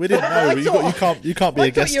 old? We didn't know. You can't be I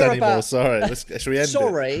a guest thought you were anymore. about- Sorry. Should we end it?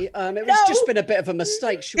 Sorry, it was just been a bit of a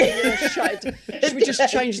mistake. Should we just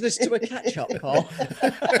change this to a catch-up, Carl?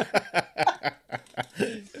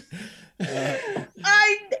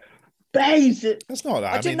 babes, That's not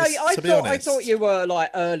that. I didn't know. I thought you were like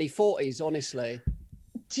early 40s. Honestly,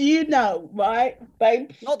 do you know, right,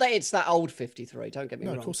 babe? not that it's that old. 53. Don't get me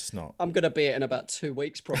No, wrong. of course it's not. I'm gonna be it in about 2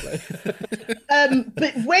 weeks, probably.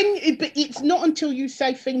 But it's not until you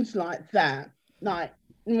say things like that, like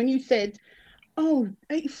when you said, "Oh,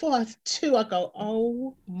 84 is 2," I go,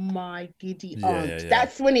 "Oh my giddy aunt." Yeah.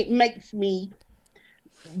 That's when it makes me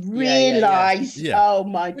Yeah. realize, oh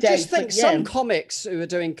my I days. just think some comics who are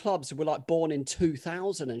doing clubs were like born in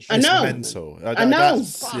 2000 and shit. I know. Mental. I know.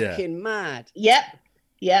 Fucking mad. Yep.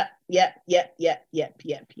 But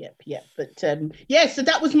so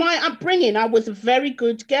that was my upbringing. I was a very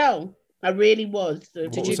good girl. I really was.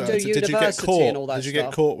 Did you do Did you get university caught? and all that Did you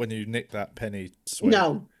stuff? get caught when you nicked that penny sweet?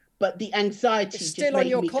 No, but the anxiety It's just still on made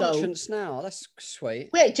your me conscience now. That's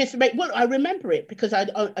sweet. go. Wait, just make. Well, I remember it because I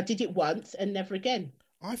did it once and never again.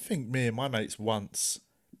 I think me and my mates once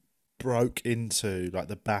broke into like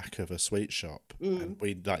the back of a sweet shop and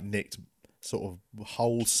we like nicked sort of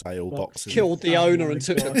wholesale boxes. Killed the owner and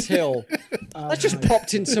took the till. That just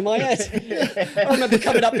popped into my head. I remember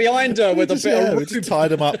coming up behind her with a bit of we just tied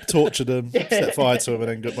them up, tortured them, set fire to them,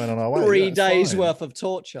 and then went on our way. 3 That's days fine. worth of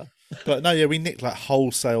torture. But no, yeah, we nicked like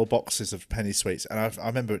wholesale boxes of penny sweets, and I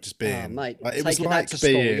remember it just being, Oh, mate, like, it was taking like that to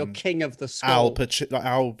school. being You're king of the school. Al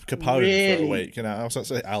Capone for a Really? week. You know, I was not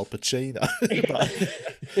saying Al Pacino,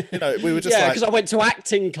 but you know, we were just Yeah, like, because I went to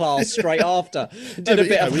acting class straight after. Did No, a but, bit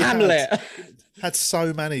you of know, we Hamlet. had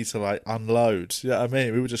so many to like unload. You know what I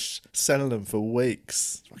mean? We were just selling them for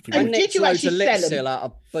weeks. Fucking And I weeks. did nicked you loads of actually lip sell 'em? seal out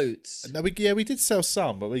of boots. No, we did sell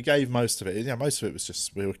some, but we gave most of it. Yeah, most of it was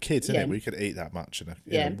just we were kids, innit? Yeah. We could eat that much in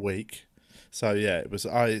Yeah. a week. So yeah, it was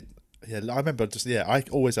I remember I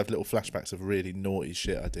always have little flashbacks of really naughty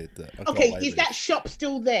shit I did. That I got Okay, away is with. that shop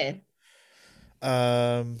still there?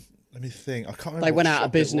 Let me think. I can't remember. They what went out shop of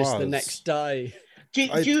it business the was. next day. I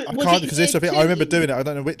was can't it because this. I remember T- doing it. I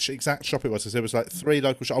don't know which exact shop it was. Because there was like 3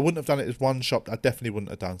 local shops. I wouldn't have done it as one shop. I definitely wouldn't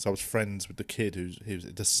have done. So I was friends with the kid he was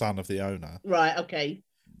the son of the owner. Right. Okay.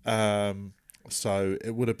 So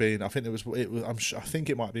it would have been. I think it was. I think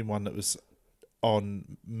it might have been one that was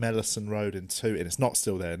on Mellison Road in Tooting. It's not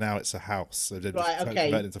still there now. It's a house. So they're Right, just okay.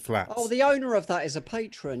 converted into flats. Oh, the owner of that is a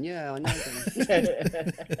patron. Yeah, I know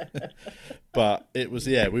them. But it was.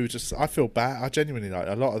 Yeah, we were just. I feel bad. I genuinely like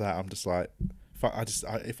a lot of that. I'm just like. I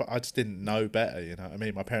just didn't know better, you know what I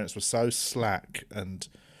mean? My parents were so slack and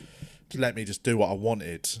let me just do what I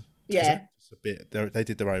wanted. Yeah. Just a bit. They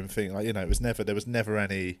did their own thing. Like, you know, there was never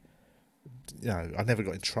any. You know, I never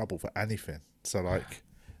got in trouble for anything. So like,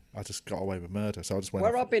 I just got away with murder. So I just went.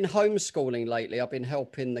 Where I've been homeschooling lately, I've been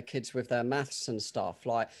helping the kids with their maths and stuff.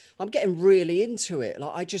 Like, I'm getting really into it.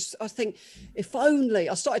 Like, I think if only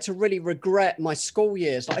I started to really regret my school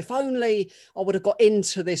years. Like, if only I would have got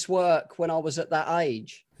into this work when I was at that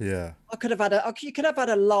age. Yeah. I could have you could have had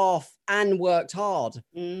a laugh and worked hard.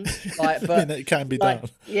 Like, but I mean, it can be like, done.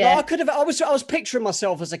 Yeah. like, I was picturing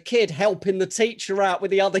myself as a kid helping the teacher out with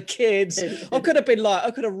the other kids. I could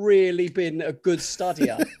have really been a good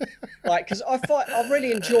studier. Like, because I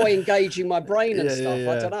really enjoy engaging my brain and stuff.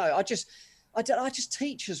 Yeah. I don't know. I just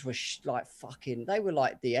teachers were like fucking. They were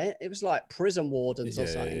like it was like prison wardens or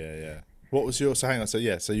something. Yeah. What was your? So hang on. So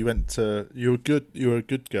yeah. So you went to. You were a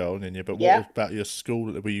good girl, didn't you? But what Yeah. about your school?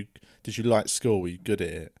 Did you like school? Were you good at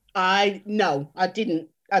it? No, I didn't.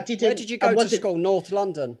 Where did you go to school? North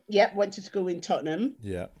London. Yep, went to school in Tottenham.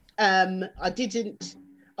 Yeah. I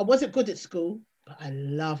wasn't good at school, but I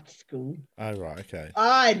loved school. Oh right. Okay.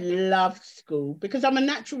 I loved school because I'm a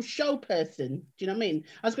natural show person. Do you know what I mean?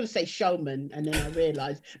 I was going to say showman, and then I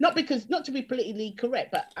realised not to be politically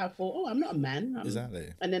correct, but I thought, oh, I'm not a man. Exactly.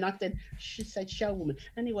 And then I should say showwoman.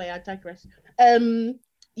 Anyway, I digress.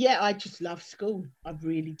 Yeah, I just loved school. I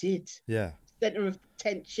really did. Yeah. center of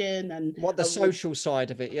attention and what the social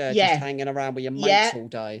side of it, Yeah. just hanging around with your mates all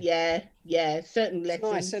day. Yeah, certain It's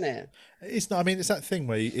lessons. nice, isn't it? It's not. I mean, it's that thing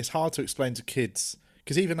where it's hard to explain to kids,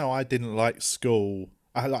 because even though I didn't like school,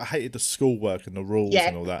 I hated the schoolwork and the rules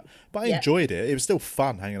and all that, but I enjoyed it. It was still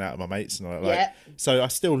fun hanging out with my mates and all that. Like, so I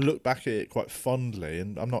still look back at it quite fondly,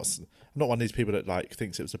 and I'm not one of these people that like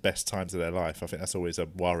thinks it was the best times of their life. I think that's always a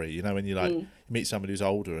worry, you know, when you like meet somebody who's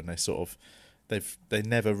older and they sort of they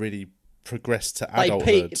never really progressed to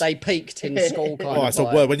adulthood. They peaked in school.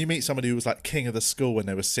 So when you meet somebody who was like king of the school when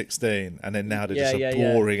they were 16, and then now they're just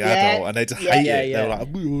a boring adult, and they just hate it. They're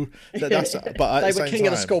like, ooh. But they were king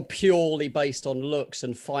of the school purely based on looks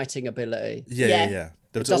and fighting ability. Yeah.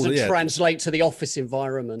 It doesn't translate to the office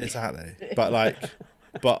environment. Exactly. But like,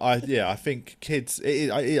 I think kids.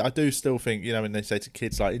 I do still think, you know, when they say to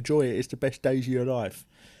kids like, enjoy it, it's the best days of your life.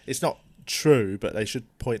 It's not true, but they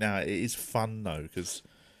should point out it is fun though, because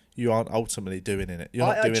you aren't ultimately doing it. You're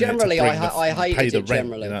not doing generally, it I hated it. Rent,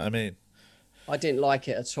 generally, you know what I mean? I didn't like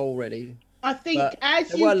it at all, really. I think there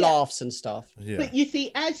were laughs and stuff. Yeah. But you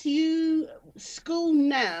see, as you school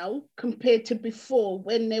now compared to before,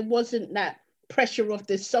 when there wasn't that pressure of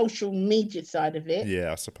the social media side of it.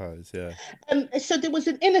 Yeah, I suppose. Yeah. So there was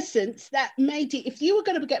an innocence that made it. If you were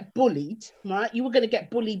going to get bullied, right, you were going to get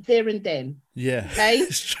bullied there and then. Yeah. Okay.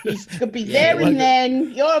 You could be there and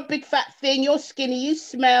then. You're a big fat thing. You're skinny. You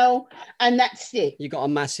smell, and that's it. You got a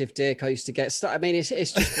massive dick. I used to get stuck. I mean, it's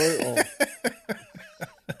just brutal.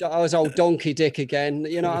 I was old donkey dick again.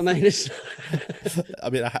 You know what I mean? I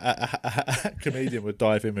mean, a comedian would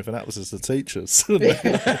dive in with, and that was as the teachers.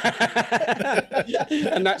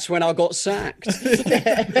 And that's when I got sacked.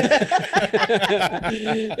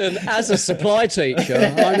 And as a supply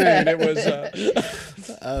teacher, I mean, it was.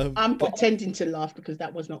 I'm pretending to laugh because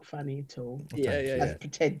that was not funny at all. Yeah.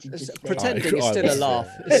 Pretending is is still a laugh.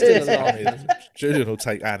 It's still a laugh. Julian will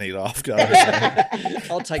take Annie laugh.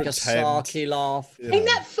 I'll take a sarky laugh. Ain't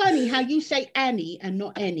that funny how you say Annie and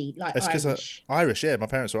not any, like it's Irish? Irish, yeah. My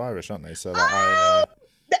parents are Irish, aren't they? So like,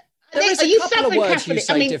 there is a couple of words you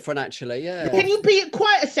say different, actually. Yeah. Can you be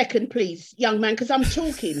quiet a second, please, young man? Because I'm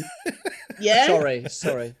talking. Yeah. Sorry. Are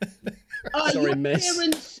Sorry, your miss.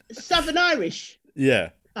 parents Southern Irish?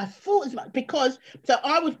 Yeah. I thought as much because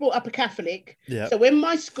I was brought up a Catholic. Yeah. So when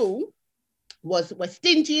my school was West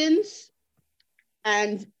Indians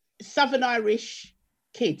and Southern Irish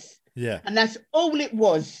kids. Yeah. And that's all it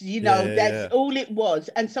was, you know, that's all it was.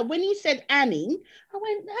 And so when you said Annie, I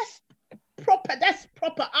went, that's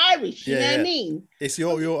proper Irish, you know what I mean? It's I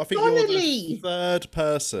think you're the third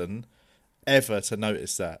person ever to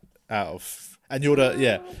notice that and you're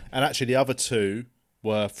and actually the other two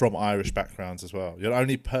were from Irish backgrounds as well. You're the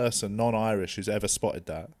only person non-Irish who's ever spotted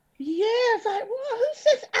that. Yeah, it's like, what? Who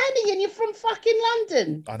says Annie and you're from fucking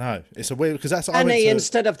London? I know. It's a weird, because that's Annie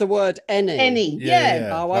instead of the word any. Any,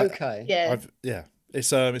 yeah. Oh, okay. Yeah.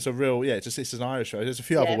 It's a real, it's an Irish. There's a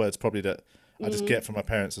few other words probably that I just get from my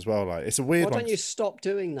parents as well. Like, it's a weird one. Why don't you stop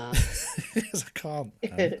doing that? Because I can't.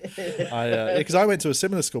 Because I went to a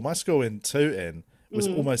similar school. My school in Tooting was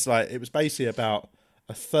almost like, it was basically about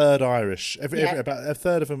a third Irish. About a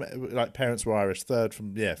third of them, like parents were Irish. Third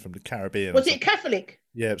from the Caribbean. Was it Catholic?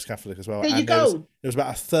 Yeah, it was Catholic as well. There you go. There was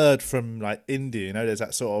about a third from like India. You know, there's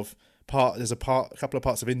that sort of part. There's a couple of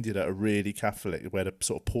parts of India that are really Catholic, where the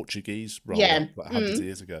sort of Portuguese rolled up like hundreds of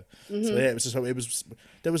years ago. So yeah,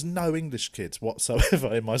 there was no English kids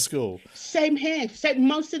whatsoever in my school. Same here.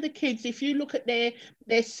 Most of the kids, if you look at their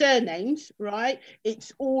surnames, right,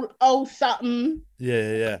 it's all old something.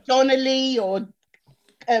 Yeah. Donnelly or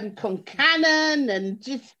Concannon and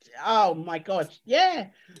just oh my god, yeah.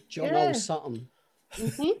 John Old Sutton.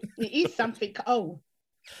 It is something.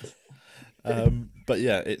 But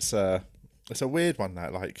yeah, it's a weird one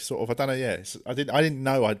that like sort of I don't know. Yeah, I didn't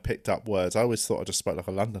know I'd picked up words. I always thought I just spoke like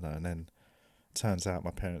a Londoner, and then turns out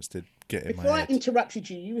my parents did get in my head. Before I interrupted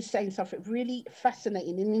you, you were saying something really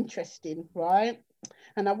fascinating and interesting, right?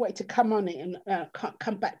 And I wanted to come on it and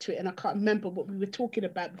come back to it, and I can't remember what we were talking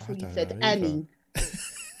about before you said Annie.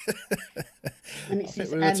 And I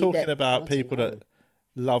think we were talking about people that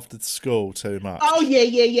loved the school too much. Oh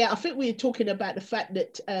yeah. I think we were talking about the fact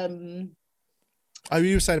that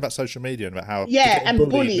you were saying about social media and about how and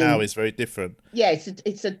bullying now is very different. Yeah,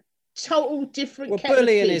 it's a total different. Well,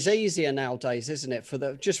 bullying is easier nowadays, isn't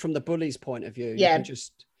it? Just from the bully's point of view, you can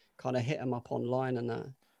just kind of hit them up online and that.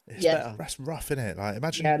 Better. That's rough, isn't it? Like,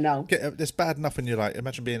 imagine it's bad enough when you're like,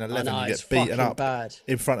 imagine being 11 and you get beaten up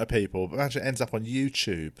in front of people. But imagine it ends up on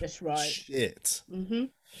YouTube. That's right. Shit. Mm-hmm.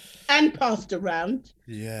 and passed around.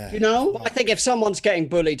 Yeah. You know? I think if someone's getting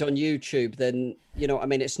bullied on YouTube, then, you know what I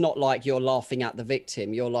mean? It's not like you're laughing at the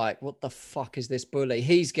victim. You're like, what the fuck is this bully?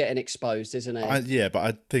 He's getting exposed, isn't he? Yeah, but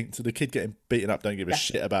I think to the kid getting beaten up, don't give a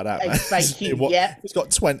shit about that, man. Thank you. It's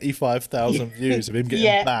got 25,000 views of him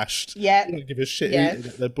getting bashed. Yeah. You don't give a shit. Yeah.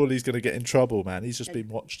 The bully's going to get in trouble, man. He's just been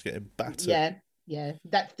watched getting battered. Yeah.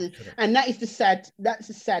 That's the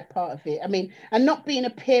sad part of it. I mean, and not being a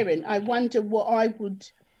parent, I wonder what I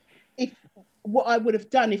would have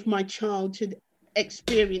done if my child had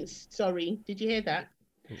experienced, sorry, did you hear that?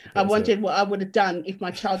 I wondered what I would have done if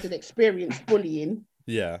my child had experienced bullying.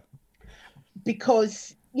 Yeah.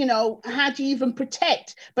 Because, you know, how do you even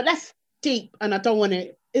protect? But that's deep, and I don't want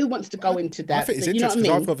to. Who wants to go into that? I think it's interesting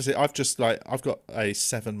because I've got a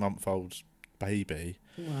 7-month-old baby.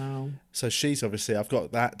 Wow. So she's obviously, I've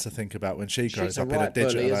got that to think about when she grows up right in a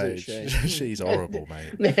digital bully, age. isn't she? She's horrible,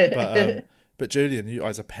 mate. But Julian, you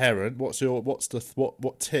as a parent, how do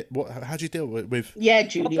you deal with? Yeah,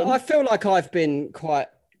 Julian. I feel like I've been quite,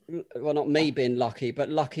 well, not me being lucky, but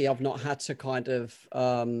lucky I've not had to kind of,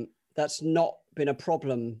 that's not been a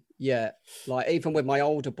problem yet. Like even with my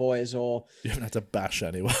older boys, or you haven't had to bash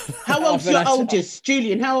anyone. How old's your oldest,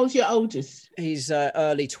 Julian? How old's your oldest? He's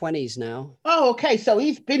early 20s now. Oh, okay. So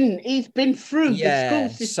he's been through the school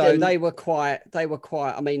system. So they were quite.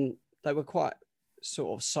 I mean, they were quite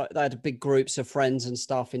sort of. So they had big groups of friends and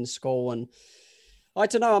stuff in school, and I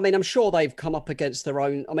don't know. I mean, I'm sure they've come up against their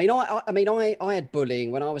own. I mean, I had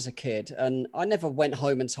bullying when I was a kid, and I never went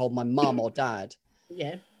home and told my mum or dad.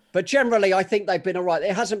 Yeah. But generally, I think they've been all right.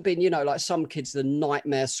 It hasn't been, you know, like some kids, the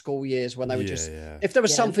nightmare school years when they were if there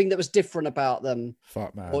was something that was different about them,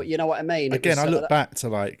 fuck man, or you know what I mean? Again, I look back to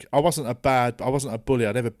like, I wasn't a bully.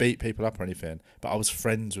 I never beat people up or anything, but I was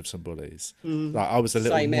friends with some bullies. Like I was a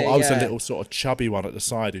little sort of chubby one at the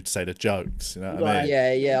side who'd say the jokes. You know what I mean?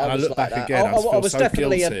 Yeah. And I look back again, I was so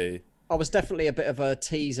guilty. I was definitely a bit of a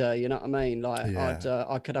teaser, you know what I mean? Like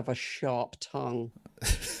I could have a sharp tongue.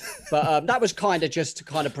 But that was kind of just to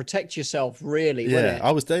kind of protect yourself, really. Yeah,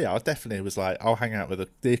 I was there. I definitely was like, I'll hang out with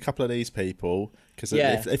a couple of these people because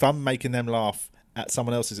if I'm making them laugh at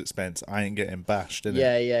someone else's expense, I ain't getting bashed,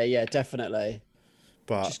 innit? Yeah, definitely.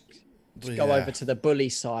 But just go over to the bully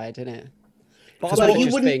side, innit? But I was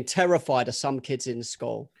just being terrified of some kids in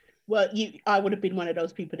school. Well, I would have been one of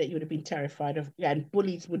those people that you would have been terrified of, and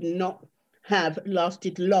bullies would not have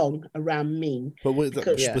lasted long around me. But were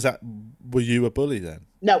you a bully then?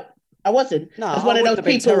 No, I wasn't. No, I wouldn't have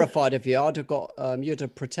been terrified of you. I'd have got you'd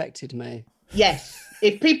have protected me. Yes,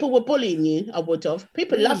 if people were bullying you, I would have.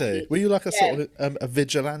 People loved you. Were you like a sort of a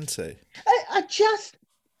vigilante? I just,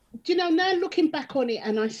 you know, now looking back on it,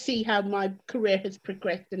 and I see how my career has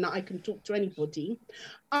progressed, and that I can talk to anybody.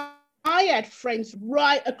 I had friends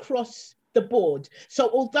right across the board. So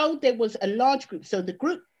although there was a large group, so the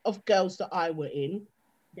group of girls that I were in,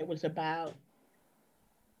 there was about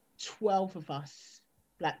 12 of us,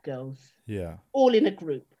 black girls. Yeah. All in a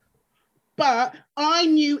group. But I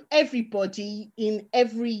knew everybody in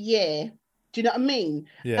every year. Do you know what I mean?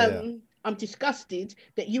 Yeah. I'm disgusted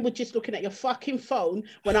that you were just looking at your fucking phone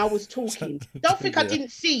when I was talking. Don't think I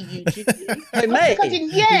didn't see you, did you? Hey, mate. I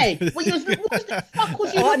didn't, what the fuck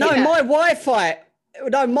was you looking at? My Wi-Fi.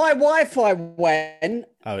 No, my Wi-Fi went.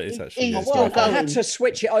 Oh, it is actually. I had to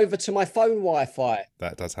switch it over to my phone Wi-Fi.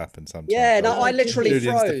 That does happen sometimes. Yeah, no, I literally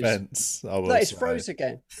Julian's froze. Defense, It's froze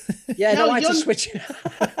again. Yeah, no, I had to switch it.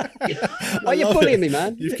 Why are you bullying me,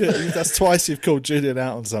 man? That's twice you've called Julian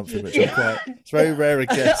out on something, which it's very rare a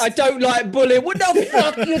guess. I don't like bullying. What the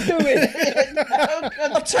fuck are you doing?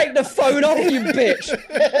 I'll take the phone off you,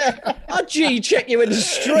 bitch. I'll G-check you in the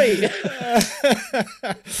street.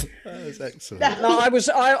 That was excellent. No, I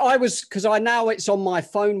was because now it's on my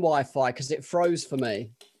phone Wi-Fi because it froze for me.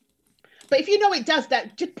 But if you know it does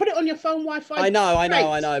that, just put it on your phone Wi-Fi. I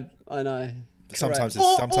know. Sometimes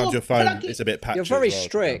your phone is a bit patchy. You're very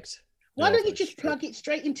strict. Why don't you just plug it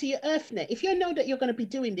straight into your EarthNet? If you know that you're going to be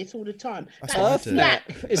doing this all the time.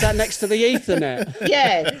 EarthNet? Is that next to the Ethernet?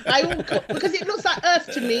 Yeah, because it looks like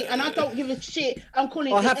Earth to me, and I don't give a shit. I'm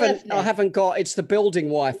calling it EarthNet. I haven't got. It's the building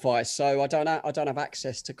Wi-Fi, so I don't have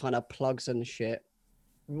access to kind of plugs and shit.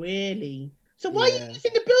 Really? So why are you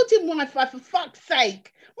using the building Wi-Fi, for fuck's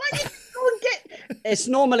sake? Why don't you go and get... It's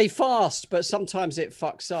normally fast, but sometimes it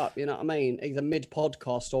fucks up, you know what I mean? Either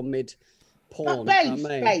mid-podcast or mid-porn.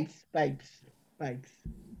 Babes.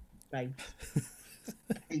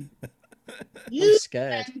 You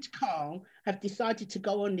and Carl have decided to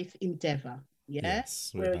go on this endeavour, yeah?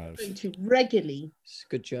 Yes, we're going to regularly,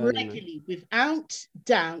 without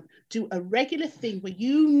doubt, do a regular thing where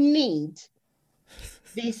you need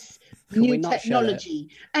this new technology,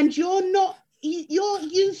 and you're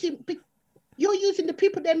using the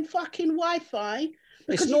people them fucking Wi-Fi.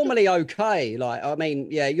 It's normally okay. Like, I mean,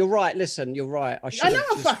 yeah, you're right. Listen, you're right. I know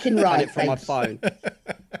I'm fucking right. It from my phone.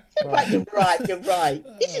 Right. You're right.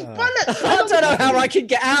 This is bollocks. I don't know how I can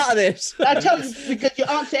get out of this. I tell you, because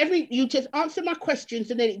you just answer my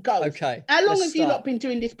questions and then it goes. Okay. How long have you not been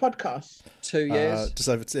doing this podcast? 2 years. Just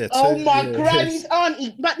over 2 years. Oh my granny's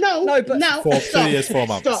auntie. But no, 2 years, 4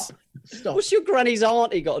 months. Stop. What's your granny's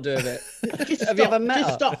auntie got to do with it? Have you ever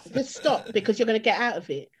met her? Just stop, because you're going to get out of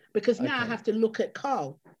it. Because now I have to look at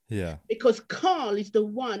Carl. Yeah. Because Carl is the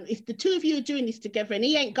one, if the two of you are doing this together and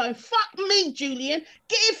he ain't going, fuck me, Julian,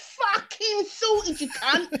 get it fucking sorted, you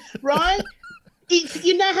cunt, right?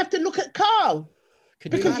 You now have to look at Carl.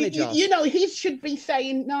 Because you know, he should be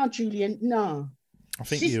saying, nah, Julian, nah. I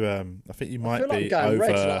think you might be going over.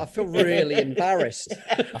 red, I feel really embarrassed.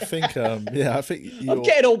 I think I'm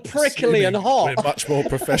getting all prickly and hot. We're much more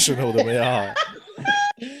professional than we are.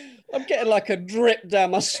 I'm getting like a drip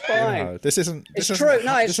down my spine. No, this isn't. It's true.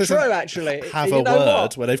 No, it's true. Actually, have a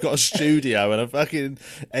word where they've got a studio and a fucking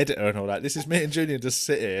editor and all that. This is me and Julian just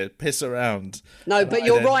sit here, piss around. No, but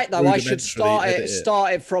you're right though. I should start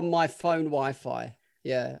it from my phone Wi-Fi.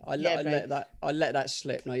 Yeah, I let that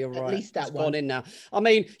slip. No, you're right. At least that's gone in now. I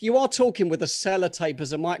mean, you are talking with a sellotape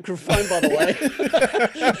as a microphone, by the way.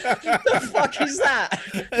 The fuck is that?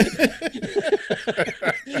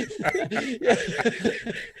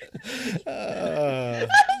 Oh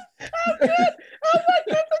my god!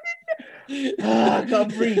 I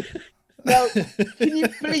can't breathe. No, can you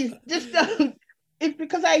please just don't? It's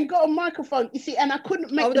because I ain't got a microphone, you see, and I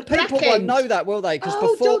couldn't make the people won't know that, will they? Because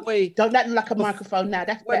don't that look like a microphone now?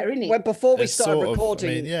 That's better, isn't it? Before we started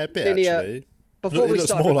recording, a bit actually. Before we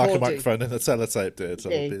started more like a microphone than the sellotape did.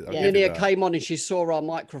 Linnea came on and she saw our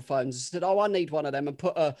microphones and said, "Oh, I need one of them," and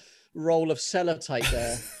put a roll of sellotape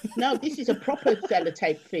there. No, this is a proper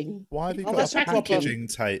sellotape thing. Why have you got a packaging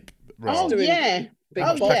tape? Oh yeah.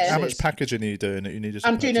 How much packaging are you doing that you need to?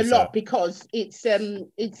 I'm doing a lot because it's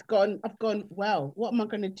gone. I've gone. Well, what am I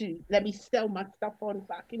going to do? Let me sell my stuff on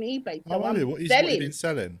fucking eBay. So what have you been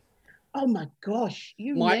selling? Oh my gosh,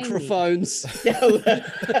 you microphones.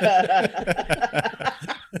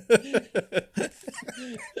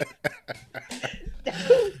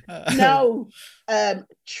 No,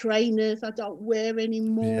 trainers I don't wear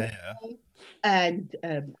anymore, and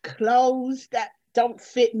clothes that don't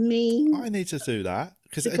fit me. I need to do that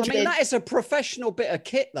because that is a professional bit of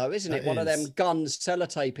kit, though, isn't it? One of them guns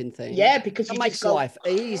sellotaping things. Yeah, because it makes life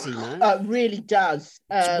easy, man. It really does.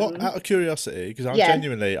 Out of curiosity, because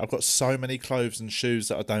I've got so many clothes and shoes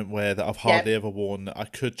that I don't wear that I've hardly ever worn that I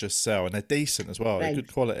could just sell, and they're decent as well. They're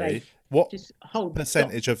good quality. What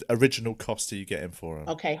percentage of original cost are you getting for them?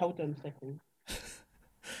 Okay, hold on a second.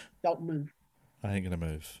 Don't move. I ain't gonna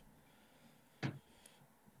move.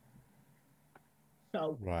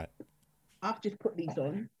 So right, I've just put these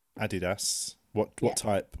on. Adidas. What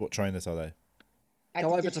type? What trainers are they?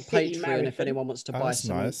 Go over to Patreon if anyone wants to buy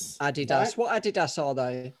some Adidas. Right. What Adidas are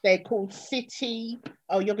they? They're called City.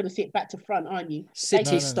 Oh, you're going to see it back to front, aren't you?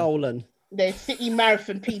 City Stolen. They're City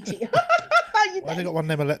Marathon PT. Why they got one of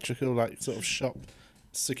them electrical sort of shop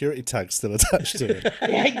security tags still attached to it?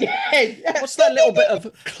 What's that little bit of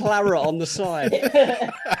claret on the side?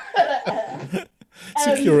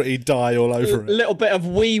 Security dye all over it. A little bit of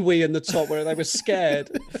wee in the top where they were scared.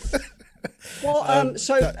 Well,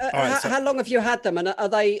 how long have you had them? And are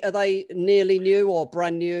they nearly new or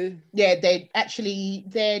brand new? Yeah, they're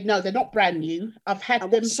not brand new. I've had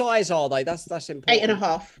them. What size are they? That's important.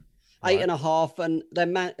 8.5. 8.5, and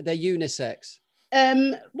they're unisex.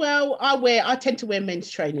 Well, I tend to wear men's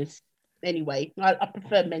trainers. Anyway, I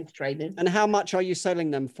prefer men's trainers. And how much are you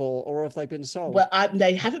selling them for, or have they been sold? Well,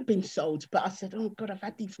 they haven't been sold, but I said, oh God, I've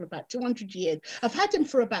had these for about 200 years. I've had them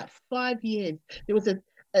for about 5 years. There was a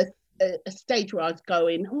stage where I was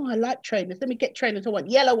going, oh, I like trainers. Let me get trainers. I want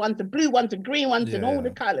yellow ones and blue ones and green ones and all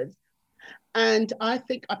the colours. And I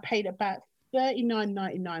think I paid about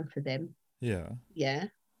 $39.99 for them. Yeah. Yeah.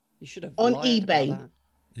 You should have on eBay.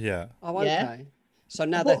 Yeah. Oh, okay. Yeah. So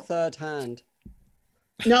now they're third hand.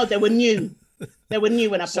 No, they were new. They were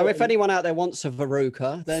new when I bought them. So if anyone out there wants a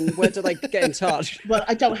verruca, then where do they get in touch? Well,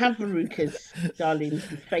 I don't have verrucas, darling. You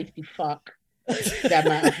feisty fuck. That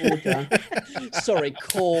amount of water. Sorry,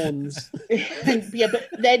 corns. Yeah, but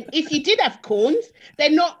then if you did have corns,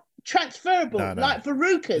 they're not transferable like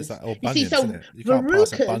verrucas. You see, so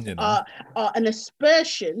verrucas are an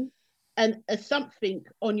aspersion and a something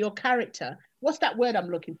on your character. What's that word I'm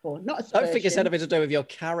looking for? Not aspersion. I don't think it's anything to do with your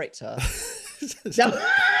character. That's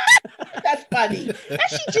That's funny.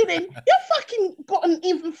 Actually, Julian, you're fucking gotten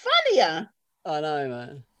even funnier. I know,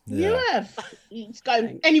 man. Yeah. You have. It's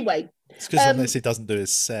going anyway. It's because unless he doesn't do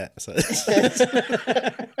his set. So.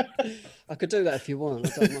 I could do that if you want.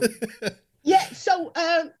 I don't mind. Yeah. So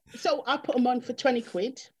I put them on for 20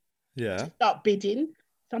 quid. Yeah. Start bidding.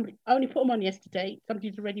 I only put them on yesterday.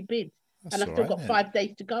 Somebody's already bid, and I've still got 5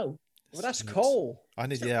 days to go. Well, that's cool. I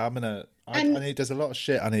need. Yeah, I'm gonna. I need. There's a lot of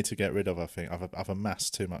shit I need to get rid of. I think I've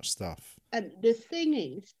amassed too much stuff. And the thing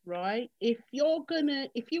is, right? If you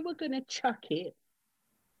were gonna chuck it,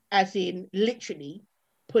 as in literally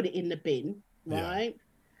put it in the bin, right? Yeah.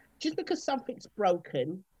 Just because something's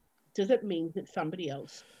broken doesn't mean that somebody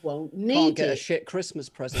else won't need it. Can't get a shit Christmas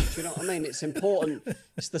present. Do you know what I mean? It's important.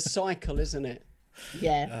 It's the cycle, isn't it?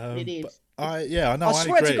 Yeah, it is. I know. I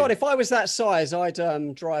swear to God, if I was that size,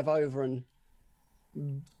 I'd drive over and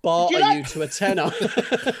barter you to a tenner.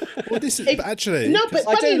 Well, this is actually no, but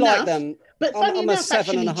I do enough, like them. But funny I'm enough,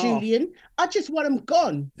 actually, Julian, I just want them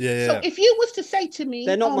gone. Yeah. So if you was to say to me,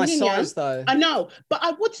 they're not my size though. I know, but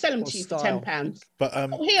I would sell them to you for £10. But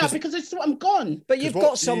here, because it's I'm gone. But you've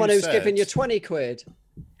got someone who's giving you 20 quid.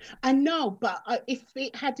 I know, but if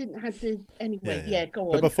it hadn't had the anyway, go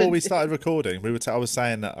on. But before we started recording, I was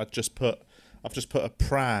saying that I've just put a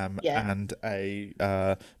pram and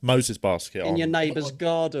a Moses basket in your neighbour's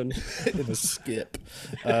garden in a skip.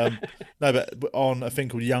 No, but on a thing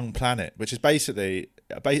called Young Planet, which is basically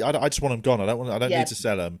I just want them gone. I don't need to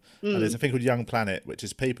sell them. And there's a thing called Young Planet, which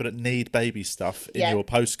is people that need baby stuff in your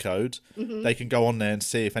postcode. They can go on there and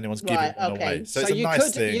see if anyone's giving them away. So it's a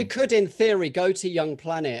nice thing. You could, in theory, go to Young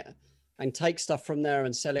Planet and take stuff from there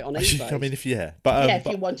and sell it on eBay. I mean, if you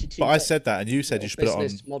wanted to. But I said that, and you said you should put it on.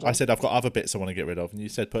 Model. I said I've got other bits I want to get rid of, and you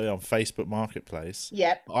said put it on Facebook Marketplace.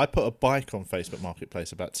 Yep. I put a bike on Facebook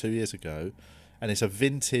Marketplace about 2 years ago, and it's a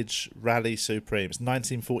vintage Rally Supreme. It's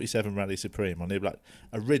 1947 Rally Supreme on there, like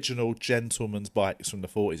original gentleman's bikes from the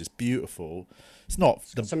 40s. It's beautiful. It's not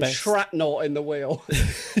the some best. shrapnel in the wheel. I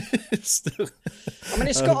mean,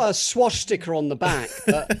 it's got a swastika on the back,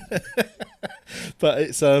 but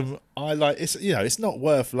it's it's not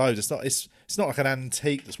worth loads. It's not like an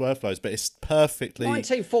antique that's worth loads, but it's perfectly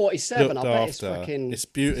 1947. I bet after.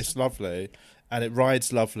 It's lovely, and it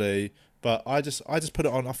rides lovely. But I just put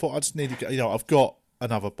it on. I thought I just need to get. I've got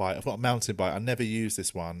another bike. I've got a mountain bike. I never use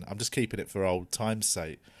this one. I'm just keeping it for old time's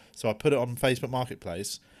sake. So I put it on Facebook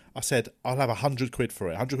Marketplace. I said I'll have 100 quid for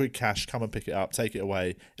it. 100 quid cash. Come and pick it up. Take it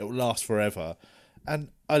away. It will last forever. And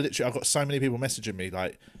I've got so many people messaging me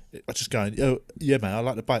like, just going, oh yeah, man, I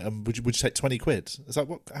like the bike. Would you take 20 quid? It's like,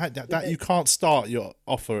 what? That you can't start your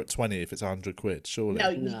offer at 20 if it's 100 quid, surely. No,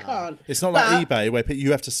 you can't. It's not like eBay where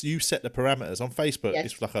you set the parameters. On Facebook,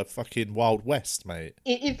 it's like a fucking Wild West, mate.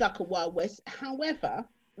 It is like a Wild West. However,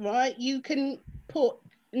 right, you can put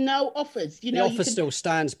no offers. The offer still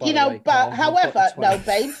stands, by the way. But however, no,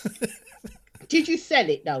 babe. Did you sell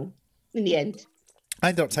it though? In the end. I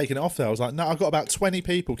ended up taking it off there. I was like, no, I got about 20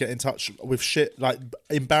 people get in touch with shit, like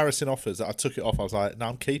embarrassing offers that I took it off. I was like, no,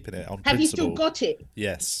 I'm keeping it on Have principle. you still got it?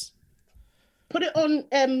 Yes. Put it on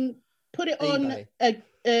eBay. Put it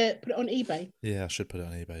on eBay. Yeah, I should put it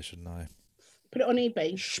on eBay, shouldn't I? Put it on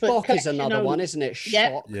eBay. Shpock is another one, isn't it?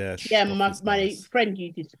 Shpock. Yeah, my friend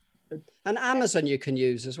uses. And Amazon you can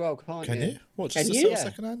use as well, can't you? Can you? What, just to sell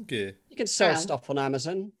second-hand gear? You can sell stuff on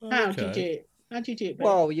Amazon. How do you do it? How do you do it? Babe?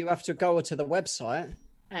 Well, you have to go to the website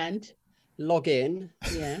and log in.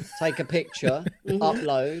 Yeah. Take a picture,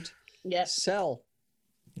 upload. Yeah. Sell.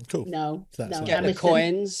 Cool. No. Get Amazon, the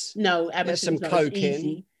coins. No, Amazon's get some not coke as easy.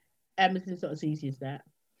 in. Amazon's not as easy as that.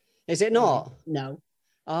 Is it not? No.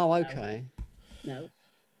 Oh, okay. No.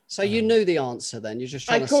 So you knew the answer then. You're just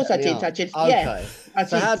trying of course to I did. up. I just okay.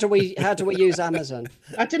 So how do we use Amazon?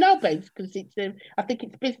 I don't know, babe, because it's I think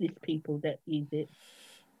it's business people that use it.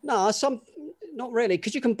 No, not really,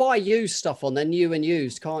 because you can buy used stuff on there, new and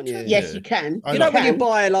used, can't you? Yes, you can. You know when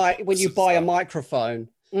you buy a microphone.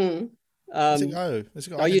 Mm.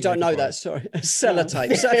 You don't know that. Sorry,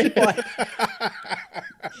 sellotape.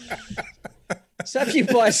 So if you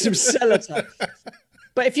buy some sellotape.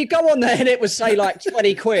 But if you go on there and it would say like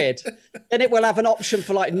 20 quid, then it will have an option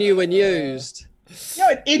for like new and used.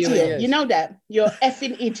 You're an idiot. You know that. You're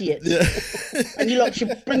effing idiot. Yeah. And you lot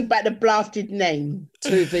should bring back the blasted name.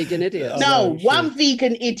 2 vegan idiots. No, one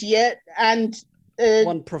vegan idiot and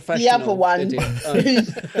one professional. The other one.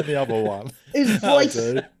 The other one.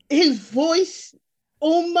 His voice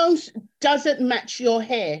almost doesn't match your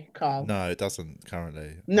hair, Carl. No, it doesn't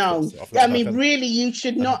currently. No. Really, you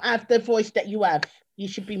should not have the voice that you have. You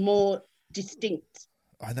should be more distinct.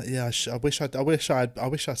 I know, yeah, I wish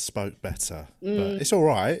I spoke better, but it's all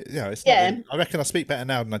right. You know, it's not, I reckon I speak better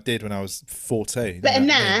now than I did when I was 14. Better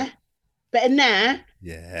now. Better now.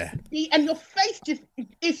 Yeah. And your face just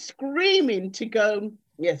is screaming to go.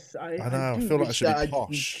 Yes, I know. I feel like I should be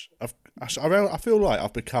posh. I feel like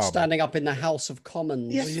I've become standing up in the House of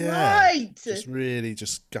Commons. Yes, right. Just really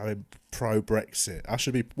just going pro Brexit. I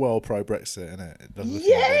should be pro Brexit, innit?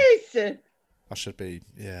 Yes. I should be.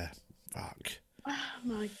 Yeah. Fuck. Oh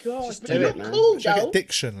my god! Just but do you're it, man. cool, I should though. get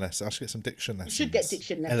diction lessons. I should get some diction lessons. You should get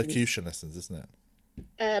diction lessons. Elocution lessons, isn't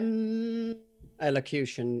it?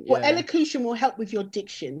 Elocution. Well, elocution will help with your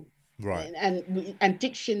diction, right? And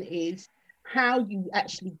diction is how you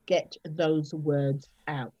actually get those words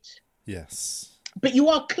out. Yes. But you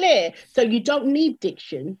are clear, so you don't need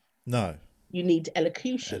diction. No. You need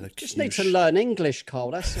elocution. Just need to learn English, Cole.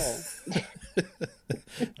 That's all.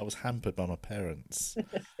 I was hampered by my parents.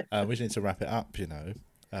 We just need to wrap it up, you know.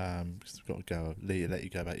 Because we've got to go. Let you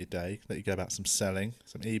go about your day. Let you go about some selling,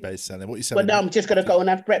 some eBay selling. What are you selling? Well, no, I'm just going to go and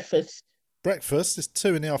have breakfast. Breakfast? It's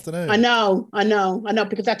 2 in the afternoon. I know,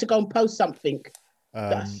 because I had to go and post something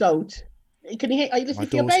that I sold. Can you hear? Are you listening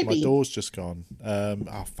to your baby? My door's just gone.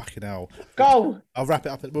 Oh, fucking hell. Go. I'll wrap it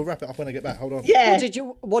up. We'll wrap it up when I get back. Hold on. Yeah.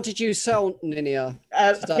 What did you sell, Ninia?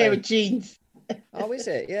 A pair of jeans. Oh, is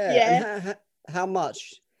it? Yeah. Yeah. How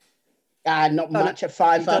much? Not much. A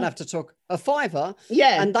 $5. You don't have to talk. A $5?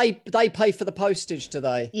 Yeah. And they pay for the postage, do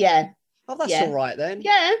they? Yeah. Oh, that's all right then.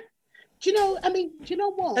 Yeah. Do you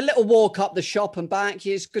know what? A little walk up the shop and back.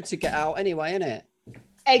 It's good to get out anyway, isn't it?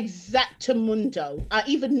 Exactamundo. I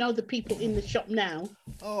even know the people in the shop now.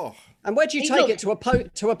 Oh. And where do you take it to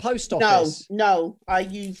a post office? No. I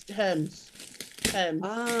used Hermes.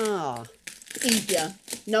 Ah. Easier.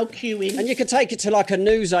 No queuing. And you can take it to like a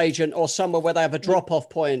newsagent or somewhere where they have a drop-off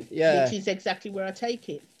point. Yeah. Which is exactly where I take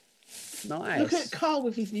it. Nice. Look at Carl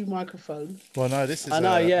with his new microphone. Well, no, this is. I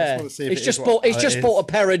know, yeah. He's just bought a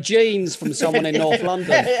pair of jeans from someone in North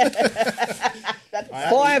London.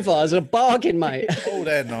 $5 is a bargain, mate. Oh,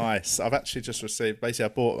 they're nice. I've actually just received. Basically,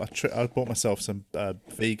 I bought myself some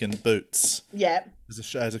vegan boots. Yeah.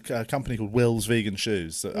 There's a company called Will's Vegan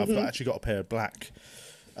Shoes. I've actually got a pair of black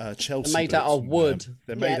Chelsea. They're made out of wood.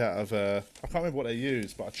 They're made out of. I can't remember what they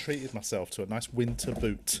use, but I treated myself to a nice winter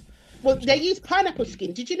boot. Well, they use pineapple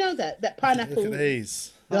skin. Did you know that? That pineapple. Look at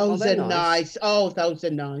these. Those are nice. Oh, those are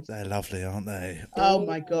nice. They're lovely, aren't they? Oh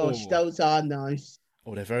my gosh, those are nice.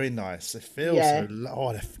 Oh, they're very nice. They feel so.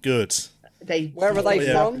 Oh, they're good. Where are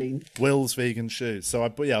they from? Will's Vegan Shoes. So I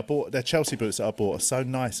bought their Chelsea boots that I bought are so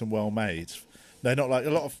nice and well made. They're not like a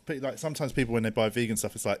lot of people. Like sometimes people when they buy vegan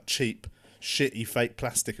stuff, it's like cheap, shitty, fake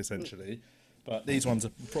plastic essentially. But these ones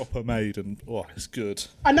are proper made and it's good.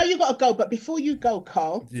 I know you got to go, but before you go,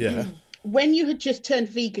 Carl. Yeah. When you had just turned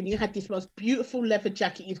vegan, you had this most beautiful leather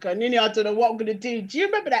jacket. You're going, Nini, I don't know what I'm going to do. Do you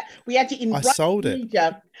remember that? We had it in. I sold it.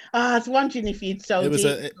 I was wondering if you'd sold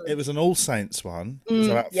it. It was an All Saints one. It was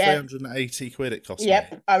about 380 quid it cost me.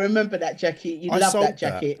 Yep, I remember that jacket. You loved that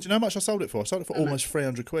jacket. Do you know how much I sold it for? I sold it for almost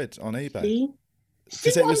 300 quid on eBay.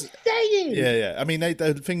 See what I'm saying? Yeah. I mean,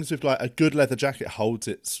 the things with like a good leather jacket holds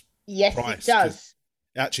its price. It does.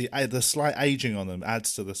 Actually, the slight aging on them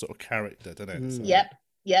adds to the sort of character, doesn't it? So.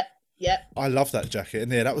 Yep. I love that jacket,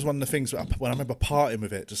 and that was one of the things when I remember parting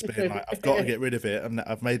with it, just being like, I've got to get rid of it, and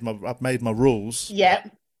I've made my rules. Yeah.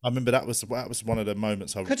 I remember that was one of the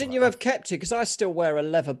moments. Couldn't you have kept it? Because I still wear a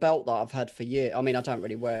leather belt that I've had for years. I mean, I don't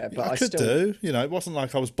really wear it, but I could do. You know, it wasn't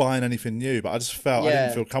like I was buying anything new, but I just felt I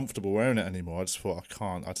didn't feel comfortable wearing it anymore. I just thought I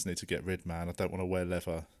can't. I just need to get rid, man. I don't want to wear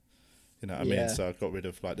leather. You know what I mean? So I got rid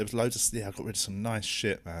of there was loads of I got rid of some nice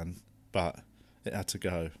shit, man. But it had to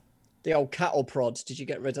go. The old cattle prods. Did you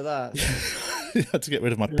get rid of that? I had to get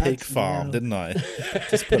rid of my pig farm, didn't I?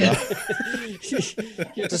 Just put up.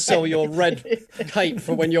 You had to sell your red cape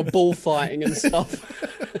for when you're bullfighting and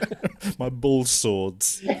stuff. My bull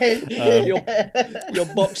swords. Your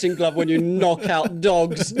boxing glove when you knock out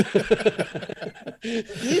dogs.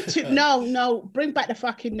 You two, no, bring back the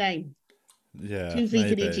fucking name. Yeah. Two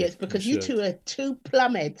vegan idiots, because you two are two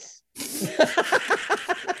plumheads.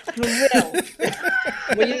 For real.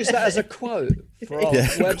 We use that as a quote for our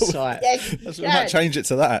website. Yes, we might change it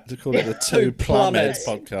to that, to call it the Two Plumheads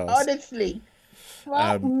podcast. Honestly.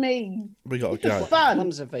 Fuck me. We got to go. Fun.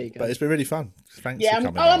 Mum's a vegan. But it's been really fun. Thanks for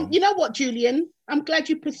coming on. You know what, Julian? I'm glad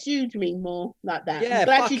you pursued me more like that. Yeah, I'm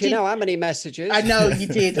glad fucking you did. hell, how many messages? I know you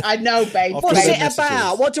did. I know, babe. What's Great it messages.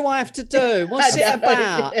 about? What do I have to do? What's it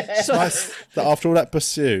about? So, Nice that after all that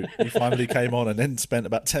pursuit, you finally came on and then spent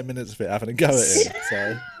about 10 minutes of it having a go at it.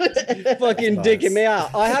 So fucking nice. digging me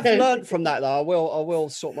out. I have learnt from that though. I will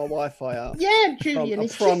sort my Wi-Fi out. Yeah, Julian. I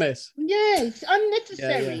It's promise. yeah, it's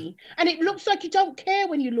unnecessary. Yeah. And it looks like you don't care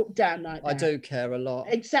when you look down like that. I do care a lot.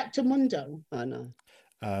 Exactamundo. I know.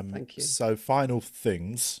 Thank you. So final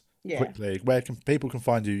things quickly. Where can people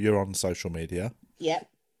find you? You're on social media. Yeah.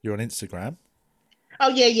 You're on Instagram. Oh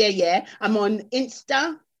yeah. I'm on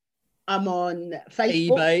Insta. I'm on Facebook.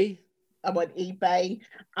 eBay. I'm on eBay.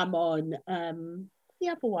 I'm on the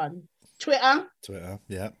other one, Twitter.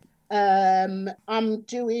 Yeah. I'm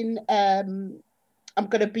doing. I'm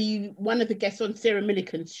going to be one of the guests on Sarah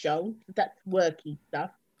Millican's show. That's worky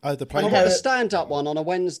stuff. Oh, the I've Playboy. got a stand-up one on a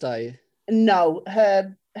Wednesday. No,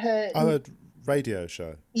 her. Oh, a radio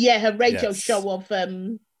show. Yeah, her radio Yes. show of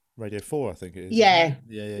Radio 4, I think it is. Yeah.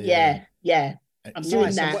 Yeah. I'm doing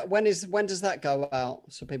Nice. that. And when does that go out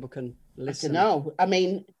so people can I listen? don't know. I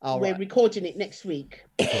mean, we're recording it next week.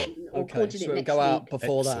 Okay, so it'll go out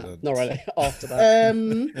before Excellent. that. Not really. After that.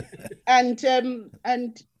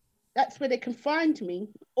 And that's where they can find me,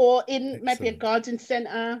 or in maybe a Excellent. garden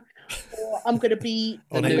centre, or I'm going to be.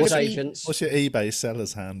 The On I'm it, news gonna be- agents. What's your eBay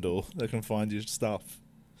seller's handle? They can find you stuff.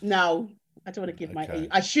 No, I don't want to give Okay.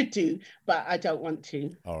 I should do, but I don't want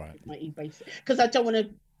to. All right. My eBay, because I don't want to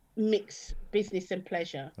mix business and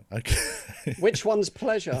pleasure. Okay. Which one's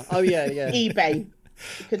pleasure? Oh yeah. eBay,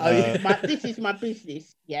 because this is my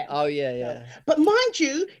business. Yeah. Oh yeah. But mind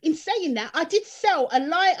you, in saying that, I did sell a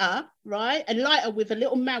lighter, right? A lighter with a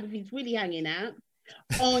little man with his willy hanging out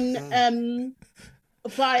on and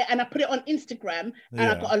I put it on Instagram, and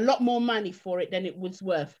I got a lot more money for it than it was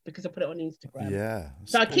worth because I put it on Instagram. Yeah.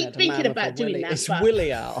 So I Yeah, keep the thinking man with about the doing willy. that. It's but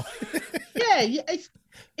Willy out. yeah,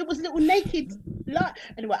 it was little naked light.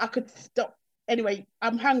 Anyway, I could stop. Anyway,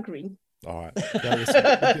 I'm hungry. All right.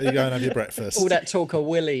 You go and have your breakfast. All that talk of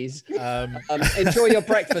willies. Enjoy your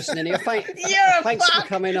breakfast, Ninny. Thanks for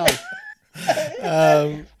coming on.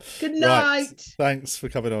 Good night. Right. Thanks for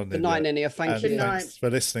coming on. Good night, Ninny. Thank you. Thanks for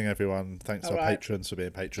listening, everyone. Thanks to All our right. patrons for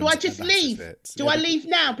being patrons. Do I just and massive leave? hits. Do I leave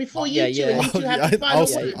now before you Yeah, two? yeah. And you two have the final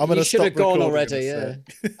word? I'm going You to should stop have gone recording already. in a Yeah.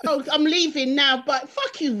 sec. Oh, I'm leaving now, but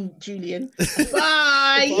fuck you, Julian.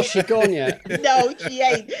 Bye. Is she gone yet? No, she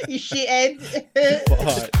ain't. You shithead. All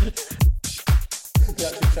right. You're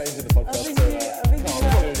actually changing the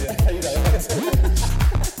podcast.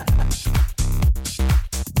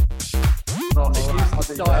 I used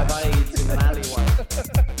to die of AIDS in an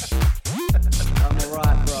alleyway.